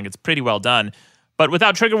 minutes long. It's pretty well done. But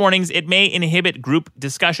without trigger warnings, it may inhibit group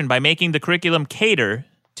discussion by making the curriculum cater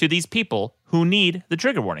to these people who need the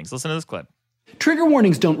trigger warnings. Listen to this clip. Trigger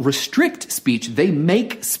warnings don't restrict speech, they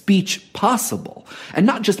make speech possible. And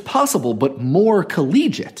not just possible, but more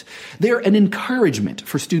collegiate. They're an encouragement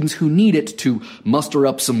for students who need it to muster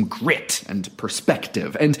up some grit and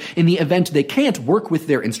perspective. And in the event they can't, work with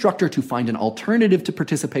their instructor to find an alternative to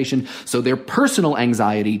participation so their personal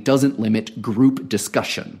anxiety doesn't limit group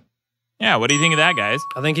discussion. Yeah, what do you think of that, guys?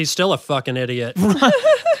 I think he's still a fucking idiot.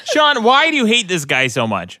 Sean, why do you hate this guy so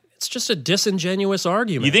much? It's just a disingenuous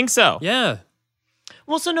argument. You think so? Yeah.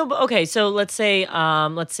 Well, so let's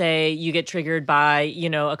say you get triggered by,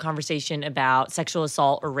 a conversation about sexual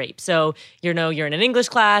assault or rape. So, you're in an English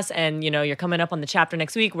class and, you're coming up on the chapter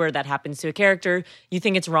next week where that happens to a character. You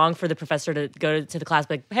think it's wrong for the professor to go to the class,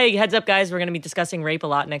 like, hey, heads up, guys, we're going to be discussing rape a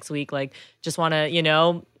lot next week. Like, just want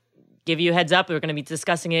to, give you a heads up. We're going to be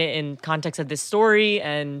discussing it in context of this story.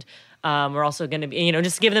 And we're also going to be,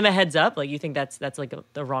 just give them a heads up. Like, you think that's like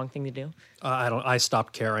the wrong thing to do? I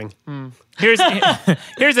stopped caring. Here's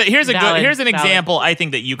an example I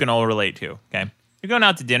think that you can all relate to. Okay, you're going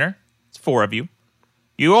out to dinner. It's 4 of you.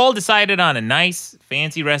 You all decided on a nice,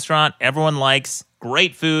 fancy restaurant. Everyone likes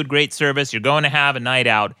great food, great service. You're going to have a night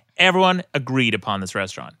out. Everyone agreed upon this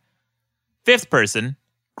restaurant. 5th person,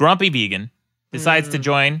 grumpy vegan, decides to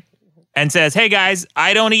join and says, "Hey guys,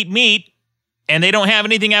 I don't eat meat. And they don't have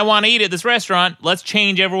anything I want to eat at this restaurant. Let's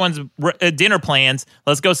change everyone's dinner plans.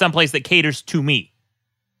 Let's go someplace that caters to me."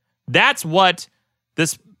 That's what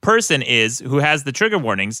this person is who has the trigger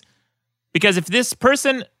warnings. Because if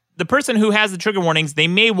the person who has the trigger warnings, they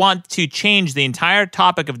may want to change the entire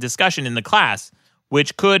topic of discussion in the class,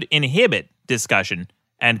 which could inhibit discussion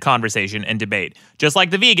and conversation and debate. Just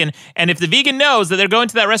like the vegan. And if the vegan knows that they're going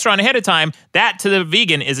to that restaurant ahead of time, that to the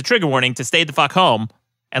vegan is a trigger warning to stay the fuck home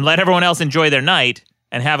and let everyone else enjoy their night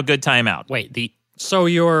and have a good time out. Wait, so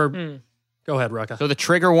you're... Go ahead, Rucka. So the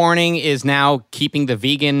trigger warning is now keeping the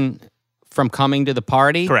vegan from coming to the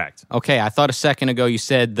party? Correct. Okay, I thought a second ago you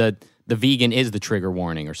said the vegan is the trigger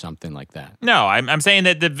warning or something like that. No, I'm saying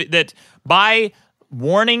that by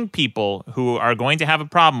warning people who are going to have a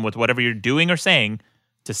problem with whatever you're doing or saying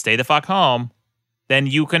to stay the fuck home, then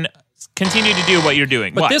you can continue to do what you're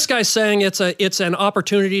doing. But this guy's saying it's an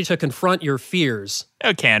opportunity to confront your fears.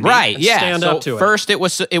 It can be. Right, yeah. Stand so up to it. First it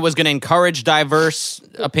was going to encourage diverse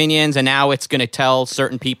opinions, and now it's going to tell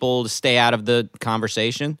certain people to stay out of the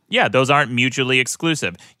conversation? Yeah, those aren't mutually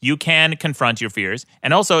exclusive. You can confront your fears.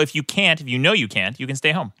 And also, if you know you can't, you can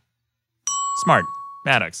stay home. Smart.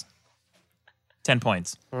 Maddox. 10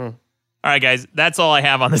 points. All right, guys, that's all I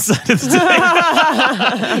have on this side of the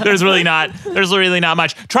debate. There's really not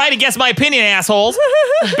much. Try to guess my opinion, assholes.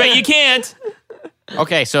 But you can't.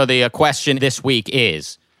 Okay, so the question this week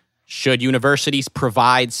is, should universities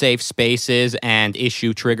provide safe spaces and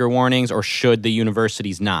issue trigger warnings, or should the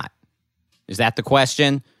universities not? Is that the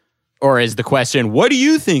question? Or is the question, what do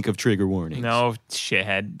you think of trigger warnings? No,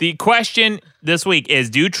 shithead. The question this week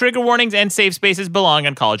is, do trigger warnings and safe spaces belong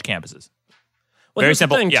on college campuses? Well, Very here's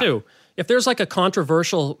simple. the thing, too. if there's like a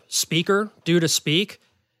controversial speaker due to speak,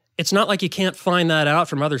 it's not like you can't find that out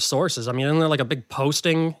from other sources. I mean, isn't there like a big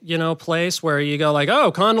posting, place where you go like,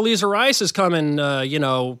 oh, Condoleezza Rice is coming,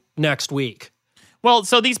 next week. Well,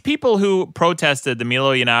 so these people who protested the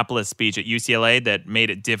Milo Yiannopoulos speech at UCLA that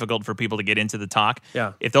made it difficult for people to get into the talk,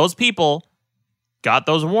 if those people got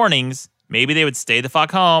those warnings, maybe they would stay the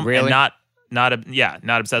fuck home and not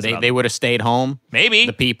obsess about it. They would have stayed home. Maybe.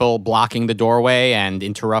 The people blocking the doorway and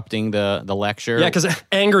interrupting the lecture. Yeah, because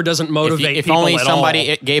anger doesn't motivate if people only at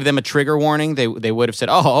somebody all. gave them a trigger warning, they would have said,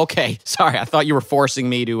 oh, okay, sorry, I thought you were forcing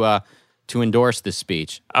me to endorse this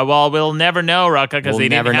speech. Well, we'll never know, Rucka, because they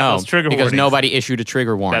didn't have those trigger warnings. Because nobody issued a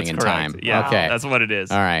trigger warning in time. Yeah, okay. That's what it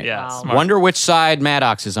is. All right. Yeah, smart. Wonder which side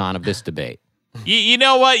Maddox is on of this debate. You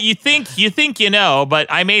know what? You think you know, but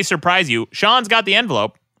I may surprise you. Sean's got the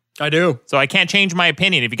envelope. I do. So I can't change my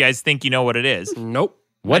opinion if you guys think you know what it is. Nope.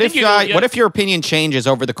 What if your opinion changes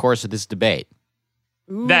over the course of this debate?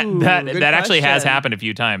 That actually has happened a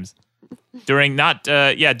few times. During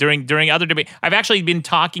other debate. I've actually been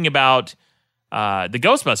talking about the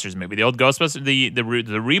Ghostbusters movie, the old Ghostbusters, the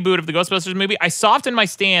reboot of the Ghostbusters movie. I softened my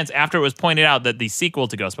stance after it was pointed out that the sequel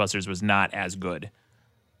to Ghostbusters was not as good,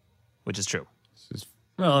 which is true.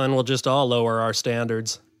 Well, then we'll just all lower our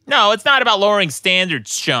standards. No, it's not about lowering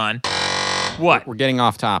standards, Sean. What? We're getting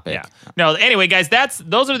off topic. Yeah. No, anyway, guys,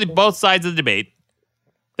 those are both sides of the debate.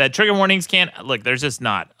 That trigger warnings can't look. There's just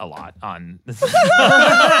not a lot on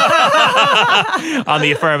on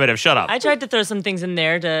the affirmative. Shut up. I tried to throw some things in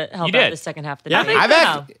there to help out the second half of the debate.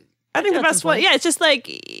 I think the best one. Yeah, it's just like,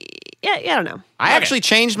 I don't know. I actually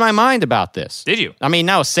changed my mind about this. Did you? I mean,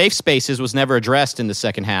 no, safe spaces was never addressed in the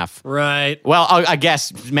second half. Right. Well, I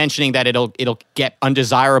guess mentioning that it'll get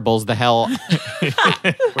undesirables the hell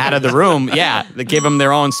out of the room. Yeah, they give them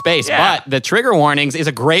their own space. Yeah. But the trigger warnings is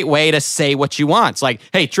a great way to say what you want. It's like,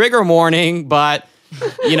 hey, trigger warning, but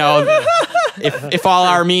if all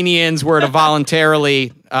Armenians were to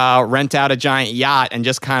voluntarily rent out a giant yacht and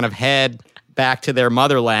just kind of head back to their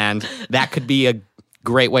motherland, that could be a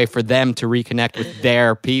great way for them to reconnect with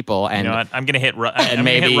their people. And you know what? I'm gonna hit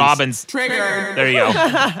Robin's trigger. There you go.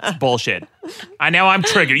 It's bullshit. I'm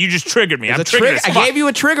triggered. You just triggered me. I'm triggered. I gave you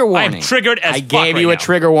a trigger warning. I'm triggered as fuck. I gave you a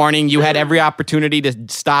trigger warning. You had every opportunity to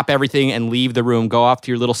stop everything and leave the room. Go off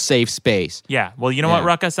to your little safe space. Yeah. Well, you know what,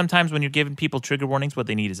 Rucka? Sometimes when you're giving people trigger warnings, what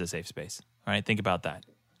they need is a safe space. All right, think about that.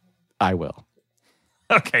 I will.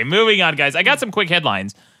 Okay, moving on, guys. I got some quick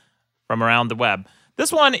headlines from around the web.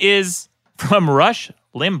 This one is from Rush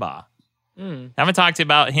Limbaugh. Haven't talked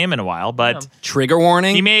about him in a while, but trigger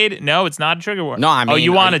warning. No, it's not a trigger warning. No, I mean,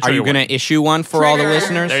 you want a trigger? Are you going to issue one for all the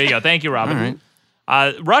listeners? There you go. Thank you, Robin.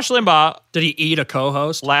 All right. Rush Limbaugh. Did he eat a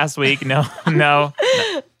co-host last week? No.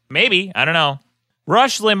 Maybe, I don't know.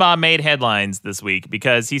 Rush Limbaugh made headlines this week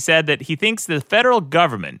because he said that he thinks the federal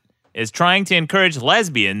government is trying to encourage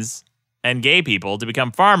lesbians and gay people to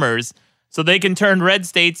become farmers so they can turn red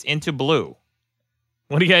states into blue.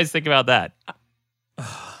 What do you guys think about that?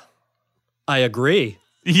 I agree.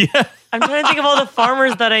 Yeah. I'm trying to think of all the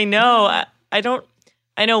farmers that I know.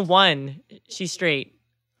 I know one. She's straight.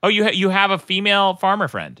 Oh, you have a female farmer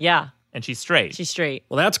friend? Yeah. And she's straight? She's straight.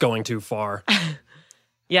 Well, that's going too far.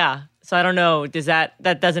 Yeah. So I don't know. Does that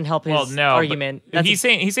doesn't help his argument? He's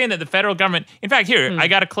saying that the federal government. In fact, here I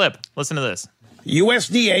got a clip. Listen to this.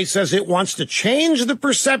 USDA says it wants to change the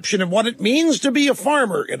perception of what it means to be a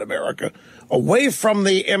farmer in America, away from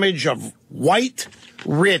the image of white,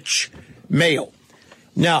 rich male.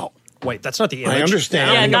 Now, wait, that's not the image. I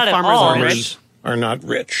understand. Yeah, not at all. Farmers are not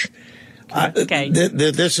rich. Okay.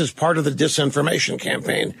 This is part of the disinformation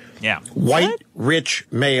campaign. Yeah. White, rich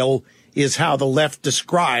male is how the left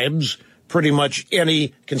describes pretty much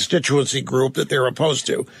any constituency group that they're opposed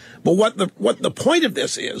to. But what the point of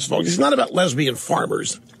this is, folks, it's not about lesbian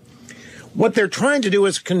farmers. What they're trying to do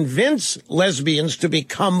is convince lesbians to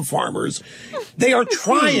become farmers. They are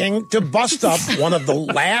trying to bust up one of the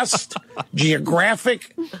last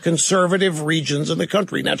geographic conservative regions in the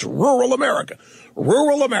country. And that's rural America.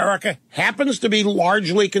 Rural America happens to be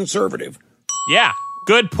largely conservative. Yeah,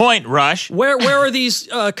 good point, Rush. Where are these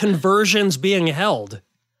conversions being held?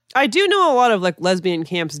 I do know a lot of lesbian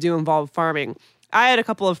camps do involve farming. I had a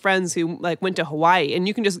couple of friends who went to Hawaii, and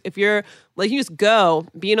you can just, if you're you just go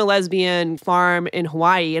be in a lesbian farm in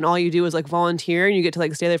Hawaii, and all you do is volunteer, and you get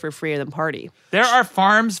to stay there for free and then party. There are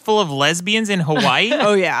farms full of lesbians in Hawaii?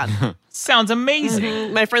 Oh yeah. Sounds amazing.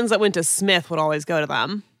 Mm-hmm. My friends that went to Smith would always go to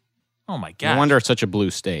them. Oh my god! No wonder it's such a blue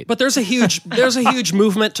state. But there's a huge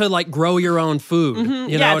movement to grow your own food. Mm-hmm.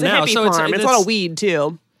 You yeah, know it's a now, hippie so farm. It's a lot of weed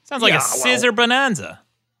too. Sounds like a scissor bonanza.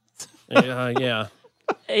 Yeah.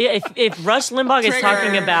 if Rush Limbaugh is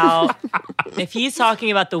talking about, if he's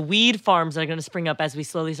talking about the weed farms that are going to spring up as we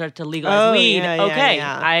slowly start to legalize weed,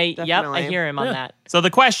 I hear him on that. So the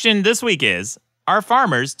question this week is, are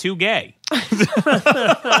farmers too gay?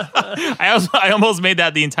 I almost made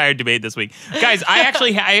that the entire debate this week. Guys, I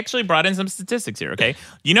actually brought in some statistics here, okay?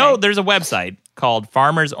 You know, there's a website called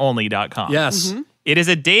farmersonly.com. Yes. Mm-hmm. It is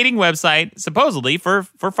a dating website, supposedly, for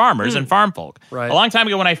farmers and farm folk. Right. A long time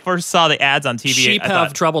ago when I first saw the ads on TV, Sheep I have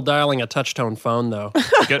thought, trouble dialing a touch-tone phone, though.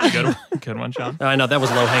 Good one, Sean. I know, that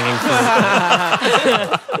was low-hanging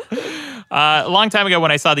fruit. A long time ago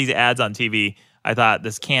when I saw these ads on TV, I thought,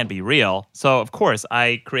 this can't be real. So, of course,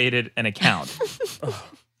 I created an account.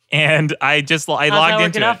 And I logged into it. How's that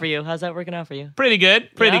working out for you? How's that working out for you? Pretty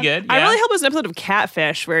good. Pretty good. Yeah. I really hope it's an episode of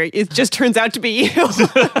Catfish where it just turns out to be you.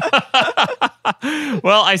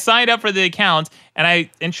 Well, I signed up for the account, and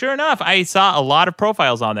sure enough, I saw a lot of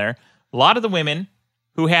profiles on there. A lot of the women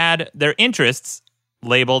who had their interests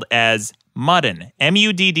labeled as muddin,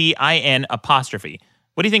 MUDDIN apostrophe.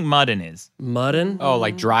 What do you think muddin is? Muddin? Oh,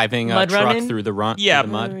 like driving a truck through the mud? Yeah,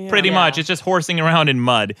 pretty much. It's just horsing around in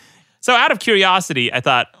mud. So out of curiosity, I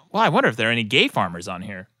thought, well, I wonder if there are any gay farmers on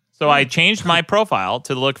here. So I changed my profile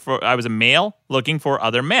to look for, I was a male looking for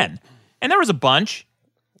other men. And there was a bunch.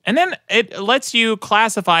 And then it lets you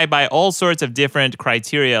classify by all sorts of different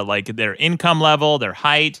criteria, like their income level, their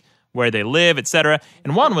height, where they live, etc.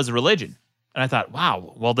 And one was religion. And I thought,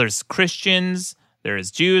 wow, well, there's Christians, there's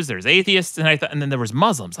Jews, there's atheists, and then there was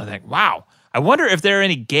Muslims. I think, wow, I wonder if there are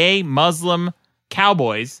any gay Muslim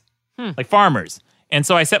cowboys, like farmers. And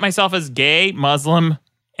so I set myself as gay, Muslim,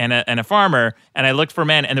 and a farmer, and I looked for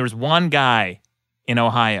men, and there was one guy in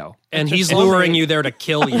Ohio. And he's luring you there to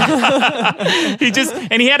kill you.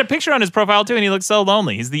 He had a picture on his profile too, and he looked so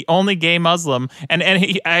lonely. He's the only gay Muslim, and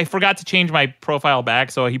I forgot to change my profile back,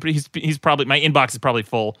 so he's probably, my inbox is probably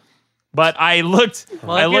full. But I looked.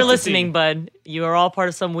 Well, if you're listening, bud, you are all part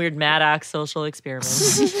of some weird Maddox social experiment.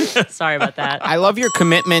 Sorry about that. I love your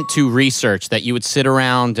commitment to research, that you would sit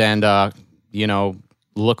around and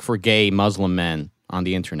look for gay Muslim men on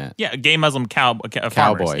the internet. Yeah, gay Muslim farmers.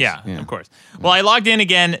 Cowboys. Yeah, of course. Well, I logged in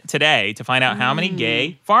again today to find out how many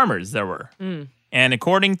gay farmers there were. And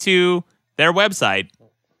according to their website,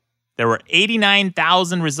 there were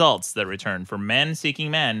 89,000 results that returned for men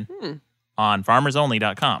seeking men on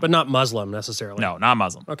farmersonly.com. But not Muslim necessarily. No, not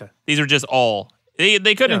Muslim. Okay. These are just all.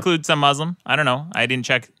 They could include some Muslim. I don't know. I didn't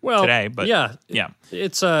check today, but yeah.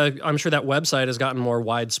 It's I'm sure that website has gotten more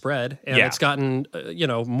widespread, and it's gotten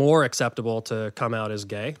more acceptable to come out as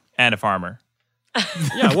gay and a farmer.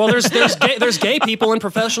 Yeah, well, there's gay people in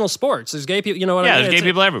professional sports. There's gay people, you know what I mean? Yeah, there's gay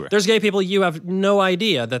people everywhere. There's gay people you have no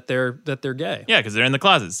idea that they're gay. Yeah, because they're in the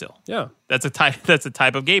closet still. Yeah, that's a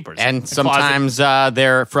type of gay person. And sometimes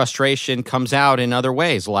their frustration comes out in other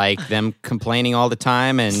ways, like them complaining all the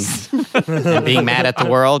time and being mad at the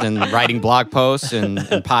world and writing blog posts and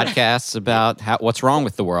podcasts about what's wrong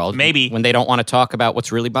with the world. Maybe when they don't want to talk about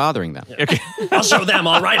what's really bothering them. Yeah. Okay. I'll show them.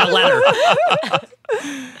 I'll write a letter.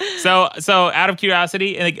 So out of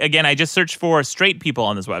curiosity, and again, I just searched for straight people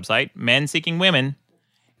on this website, men seeking women,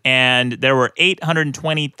 and there were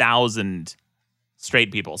 820,000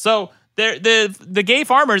 straight people. So the gay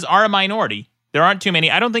farmers are a minority. There aren't too many.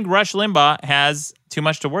 I don't think Rush Limbaugh has too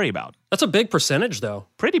much to worry about. That's a big percentage, though.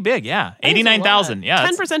 Pretty big, yeah. 89,000, yeah.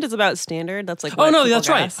 10% is about standard. That's like oh no, that's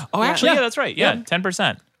right. Oh, actually, yeah, that's right. Yeah,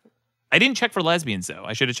 10%. I didn't check for lesbians though.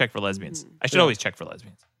 I should have checked for lesbians. I should always check for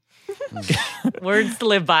lesbians. Words to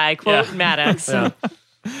live by. Quote Maddox. Yeah.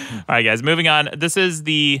 All right, guys. Moving on. This is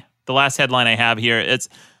the last headline I have here.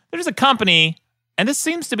 There's a company, and this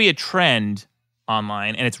seems to be a trend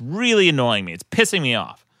online, and it's really annoying me. It's pissing me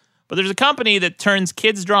off. But there's a company that turns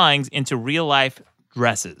kids' drawings into real life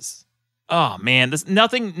dresses. Oh man, this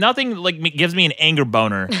nothing like gives me an anger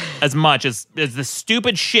boner as much as the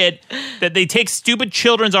stupid shit that they take stupid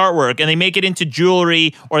children's artwork and they make it into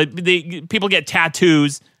jewelry, or people get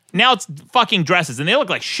tattoos. Now it's fucking dresses, and they look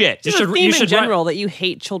like shit. It's a theme in general that you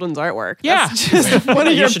hate children's artwork. Yeah. That's just one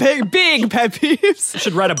of your big pet peeves. You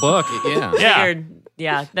should write a book.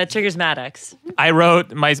 Yeah, that triggers Maddox. I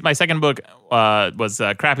wrote, my second book was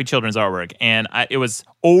crappy children's artwork, and it was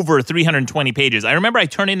over 320 pages. I remember I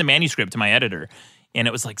turned in the manuscript to my editor, and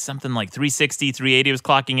it was like something like 360, 380 was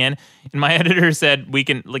clocking in, and my editor said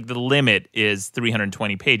the limit is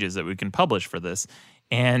 320 pages that we can publish for this.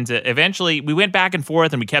 And eventually, we went back and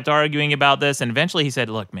forth, and we kept arguing about this. And eventually, he said,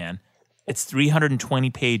 "Look, man, it's 320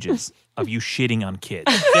 pages of you shitting on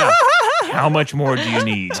kids." Yeah. How much more do you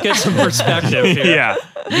need? Let's get some perspective here.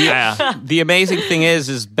 Yeah. The amazing thing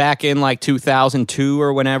is back in like 2002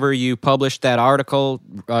 or whenever you published that article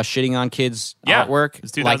shitting on kids' artwork,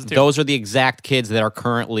 it's like 2002. those are the exact kids that are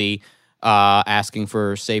currently asking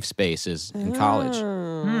for safe spaces in college.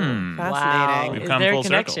 Fascinating. Wow. We've Is come there a full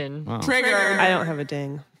connection? Wow. Triggered. I don't have a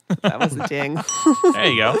ding. That was a ding. There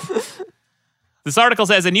you go. This article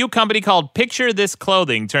says a new company called Picture This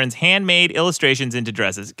Clothing turns handmade illustrations into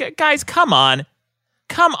dresses. Guys, come on.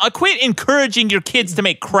 Quit encouraging your kids to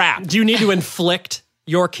make crap. Do you need to inflict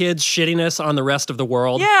your kids' shittiness on the rest of the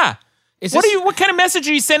world? Yeah. What kind of message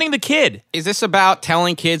are you sending the kid? Is this about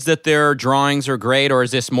telling kids that their drawings are great, or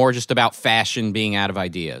is this more just about fashion being out of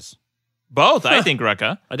ideas? Both, I think,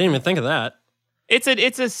 Rucka. I didn't even think of that. It's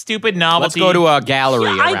a stupid novelty. Let's go to a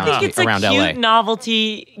gallery I think it's around a cute LA.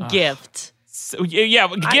 novelty gift. So,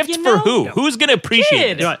 gift for who? Who's going to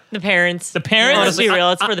appreciate Kid. it? The parents. The parents? Let's be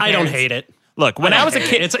real. It's for the I parents. don't hate it. Look, when I was a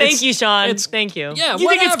kid... Thank you, Sean. Thank you. Yeah, You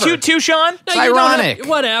think it's cute too, Sean? No, you don't have-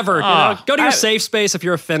 whatever. You know, go to your safe space if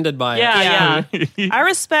you're offended by it. Yeah. I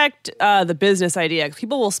respect the business idea because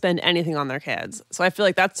people will spend anything on their kids. So I feel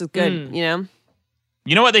like that's a good, you know?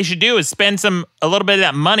 You know what they should do is spend a little bit of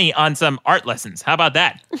that money on some art lessons. How about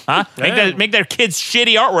that? Huh? Make their kids'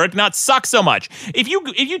 shitty artwork not suck so much. If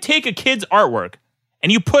you take a kid's artwork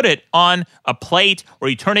and you put it on a plate or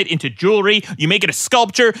you turn it into jewelry, you make it a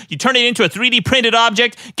sculpture, you turn it into a 3D printed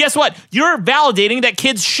object, guess what? You're validating that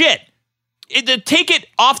kid's shit. Take it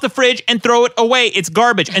off the fridge and throw it away. It's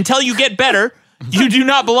garbage. Until you get better, you do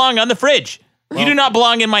not belong on the fridge. You do not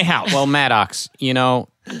belong in my house. Well, Maddox, you know,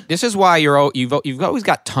 this is why you've always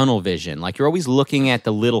got tunnel vision. Like, you're always looking at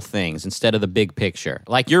the little things instead of the big picture.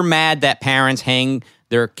 Like, you're mad that parents hang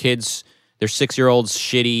their 6-year-old's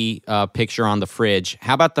shitty picture on the fridge.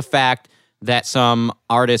 How about the fact that some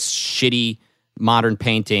artist's shitty modern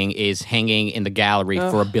painting is hanging in the gallery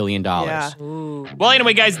for $1 billion? Yeah. Well,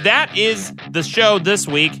 anyway, guys, that is the show this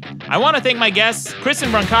week. I want to thank my guests,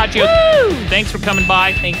 Kristen Brancaccio. Thanks for coming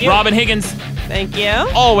by. Thank you. Robin Higgins. Thank you.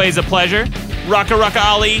 Always a pleasure. Rucka Rucka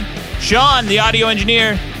Ali. Sean, the audio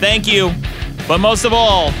engineer. Thank you. But most of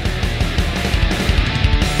all,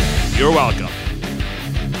 you're welcome.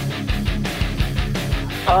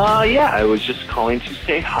 Yeah, I was just calling to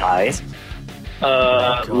say hi.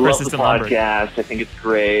 Love the podcast. I think it's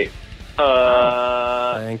great.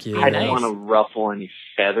 Thank you. I don't want to ruffle any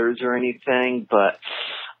feathers or anything, but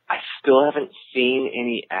I still haven't seen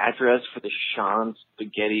any address for the Sean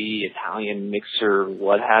Spaghetti Italian mixer,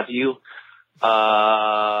 what have you. Yeah,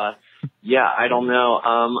 I don't know.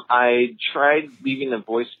 I tried leaving a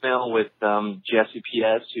voicemail with Jesse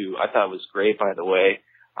P.S., who I thought was great, by the way.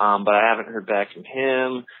 But I haven't heard back from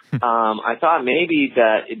him. I thought maybe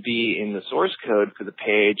that it'd be in the source code for the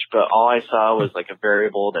page, but all I saw was like a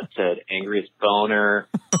variable that said angriest boner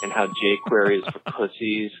and how jQuery is for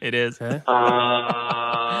pussies. It is. Yeah,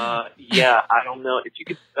 I don't know. If you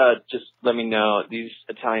could just let me know. These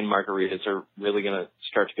Italian margaritas are really going to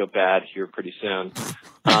start to go bad here pretty soon.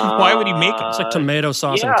 Why would he make them? It's like tomato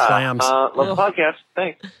sauce and clams. Love the podcast.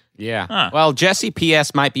 Thanks. Yeah. Huh. Well, Jesse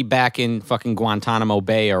P.S. might be back in fucking Guantanamo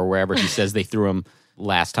Bay or wherever he says they threw him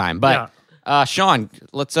last time. But, Sean,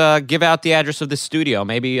 let's give out the address of the studio.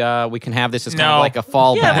 Maybe we can have this as kind of like a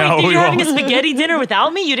fallback. Yeah, wait, you're having a spaghetti dinner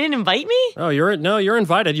without me? You didn't invite me? Oh, you're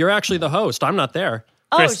invited. You're actually the host. I'm not there.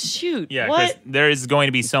 Chris, oh, shoot. Yeah, what? Chris, there is going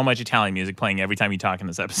to be so much Italian music playing every time you talk in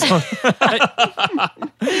this episode.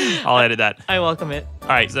 I'll edit that. I welcome it. All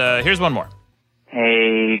right, so here's one more.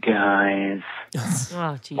 Hey, guys.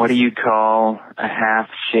 Oh, geez. What do you call a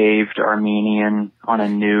half-shaved Armenian on a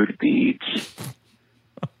nude beach?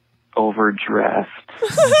 Overdressed.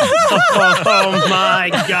 Oh, my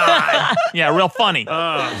God. Yeah, real funny. We're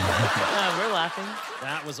laughing.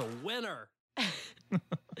 That was a winner.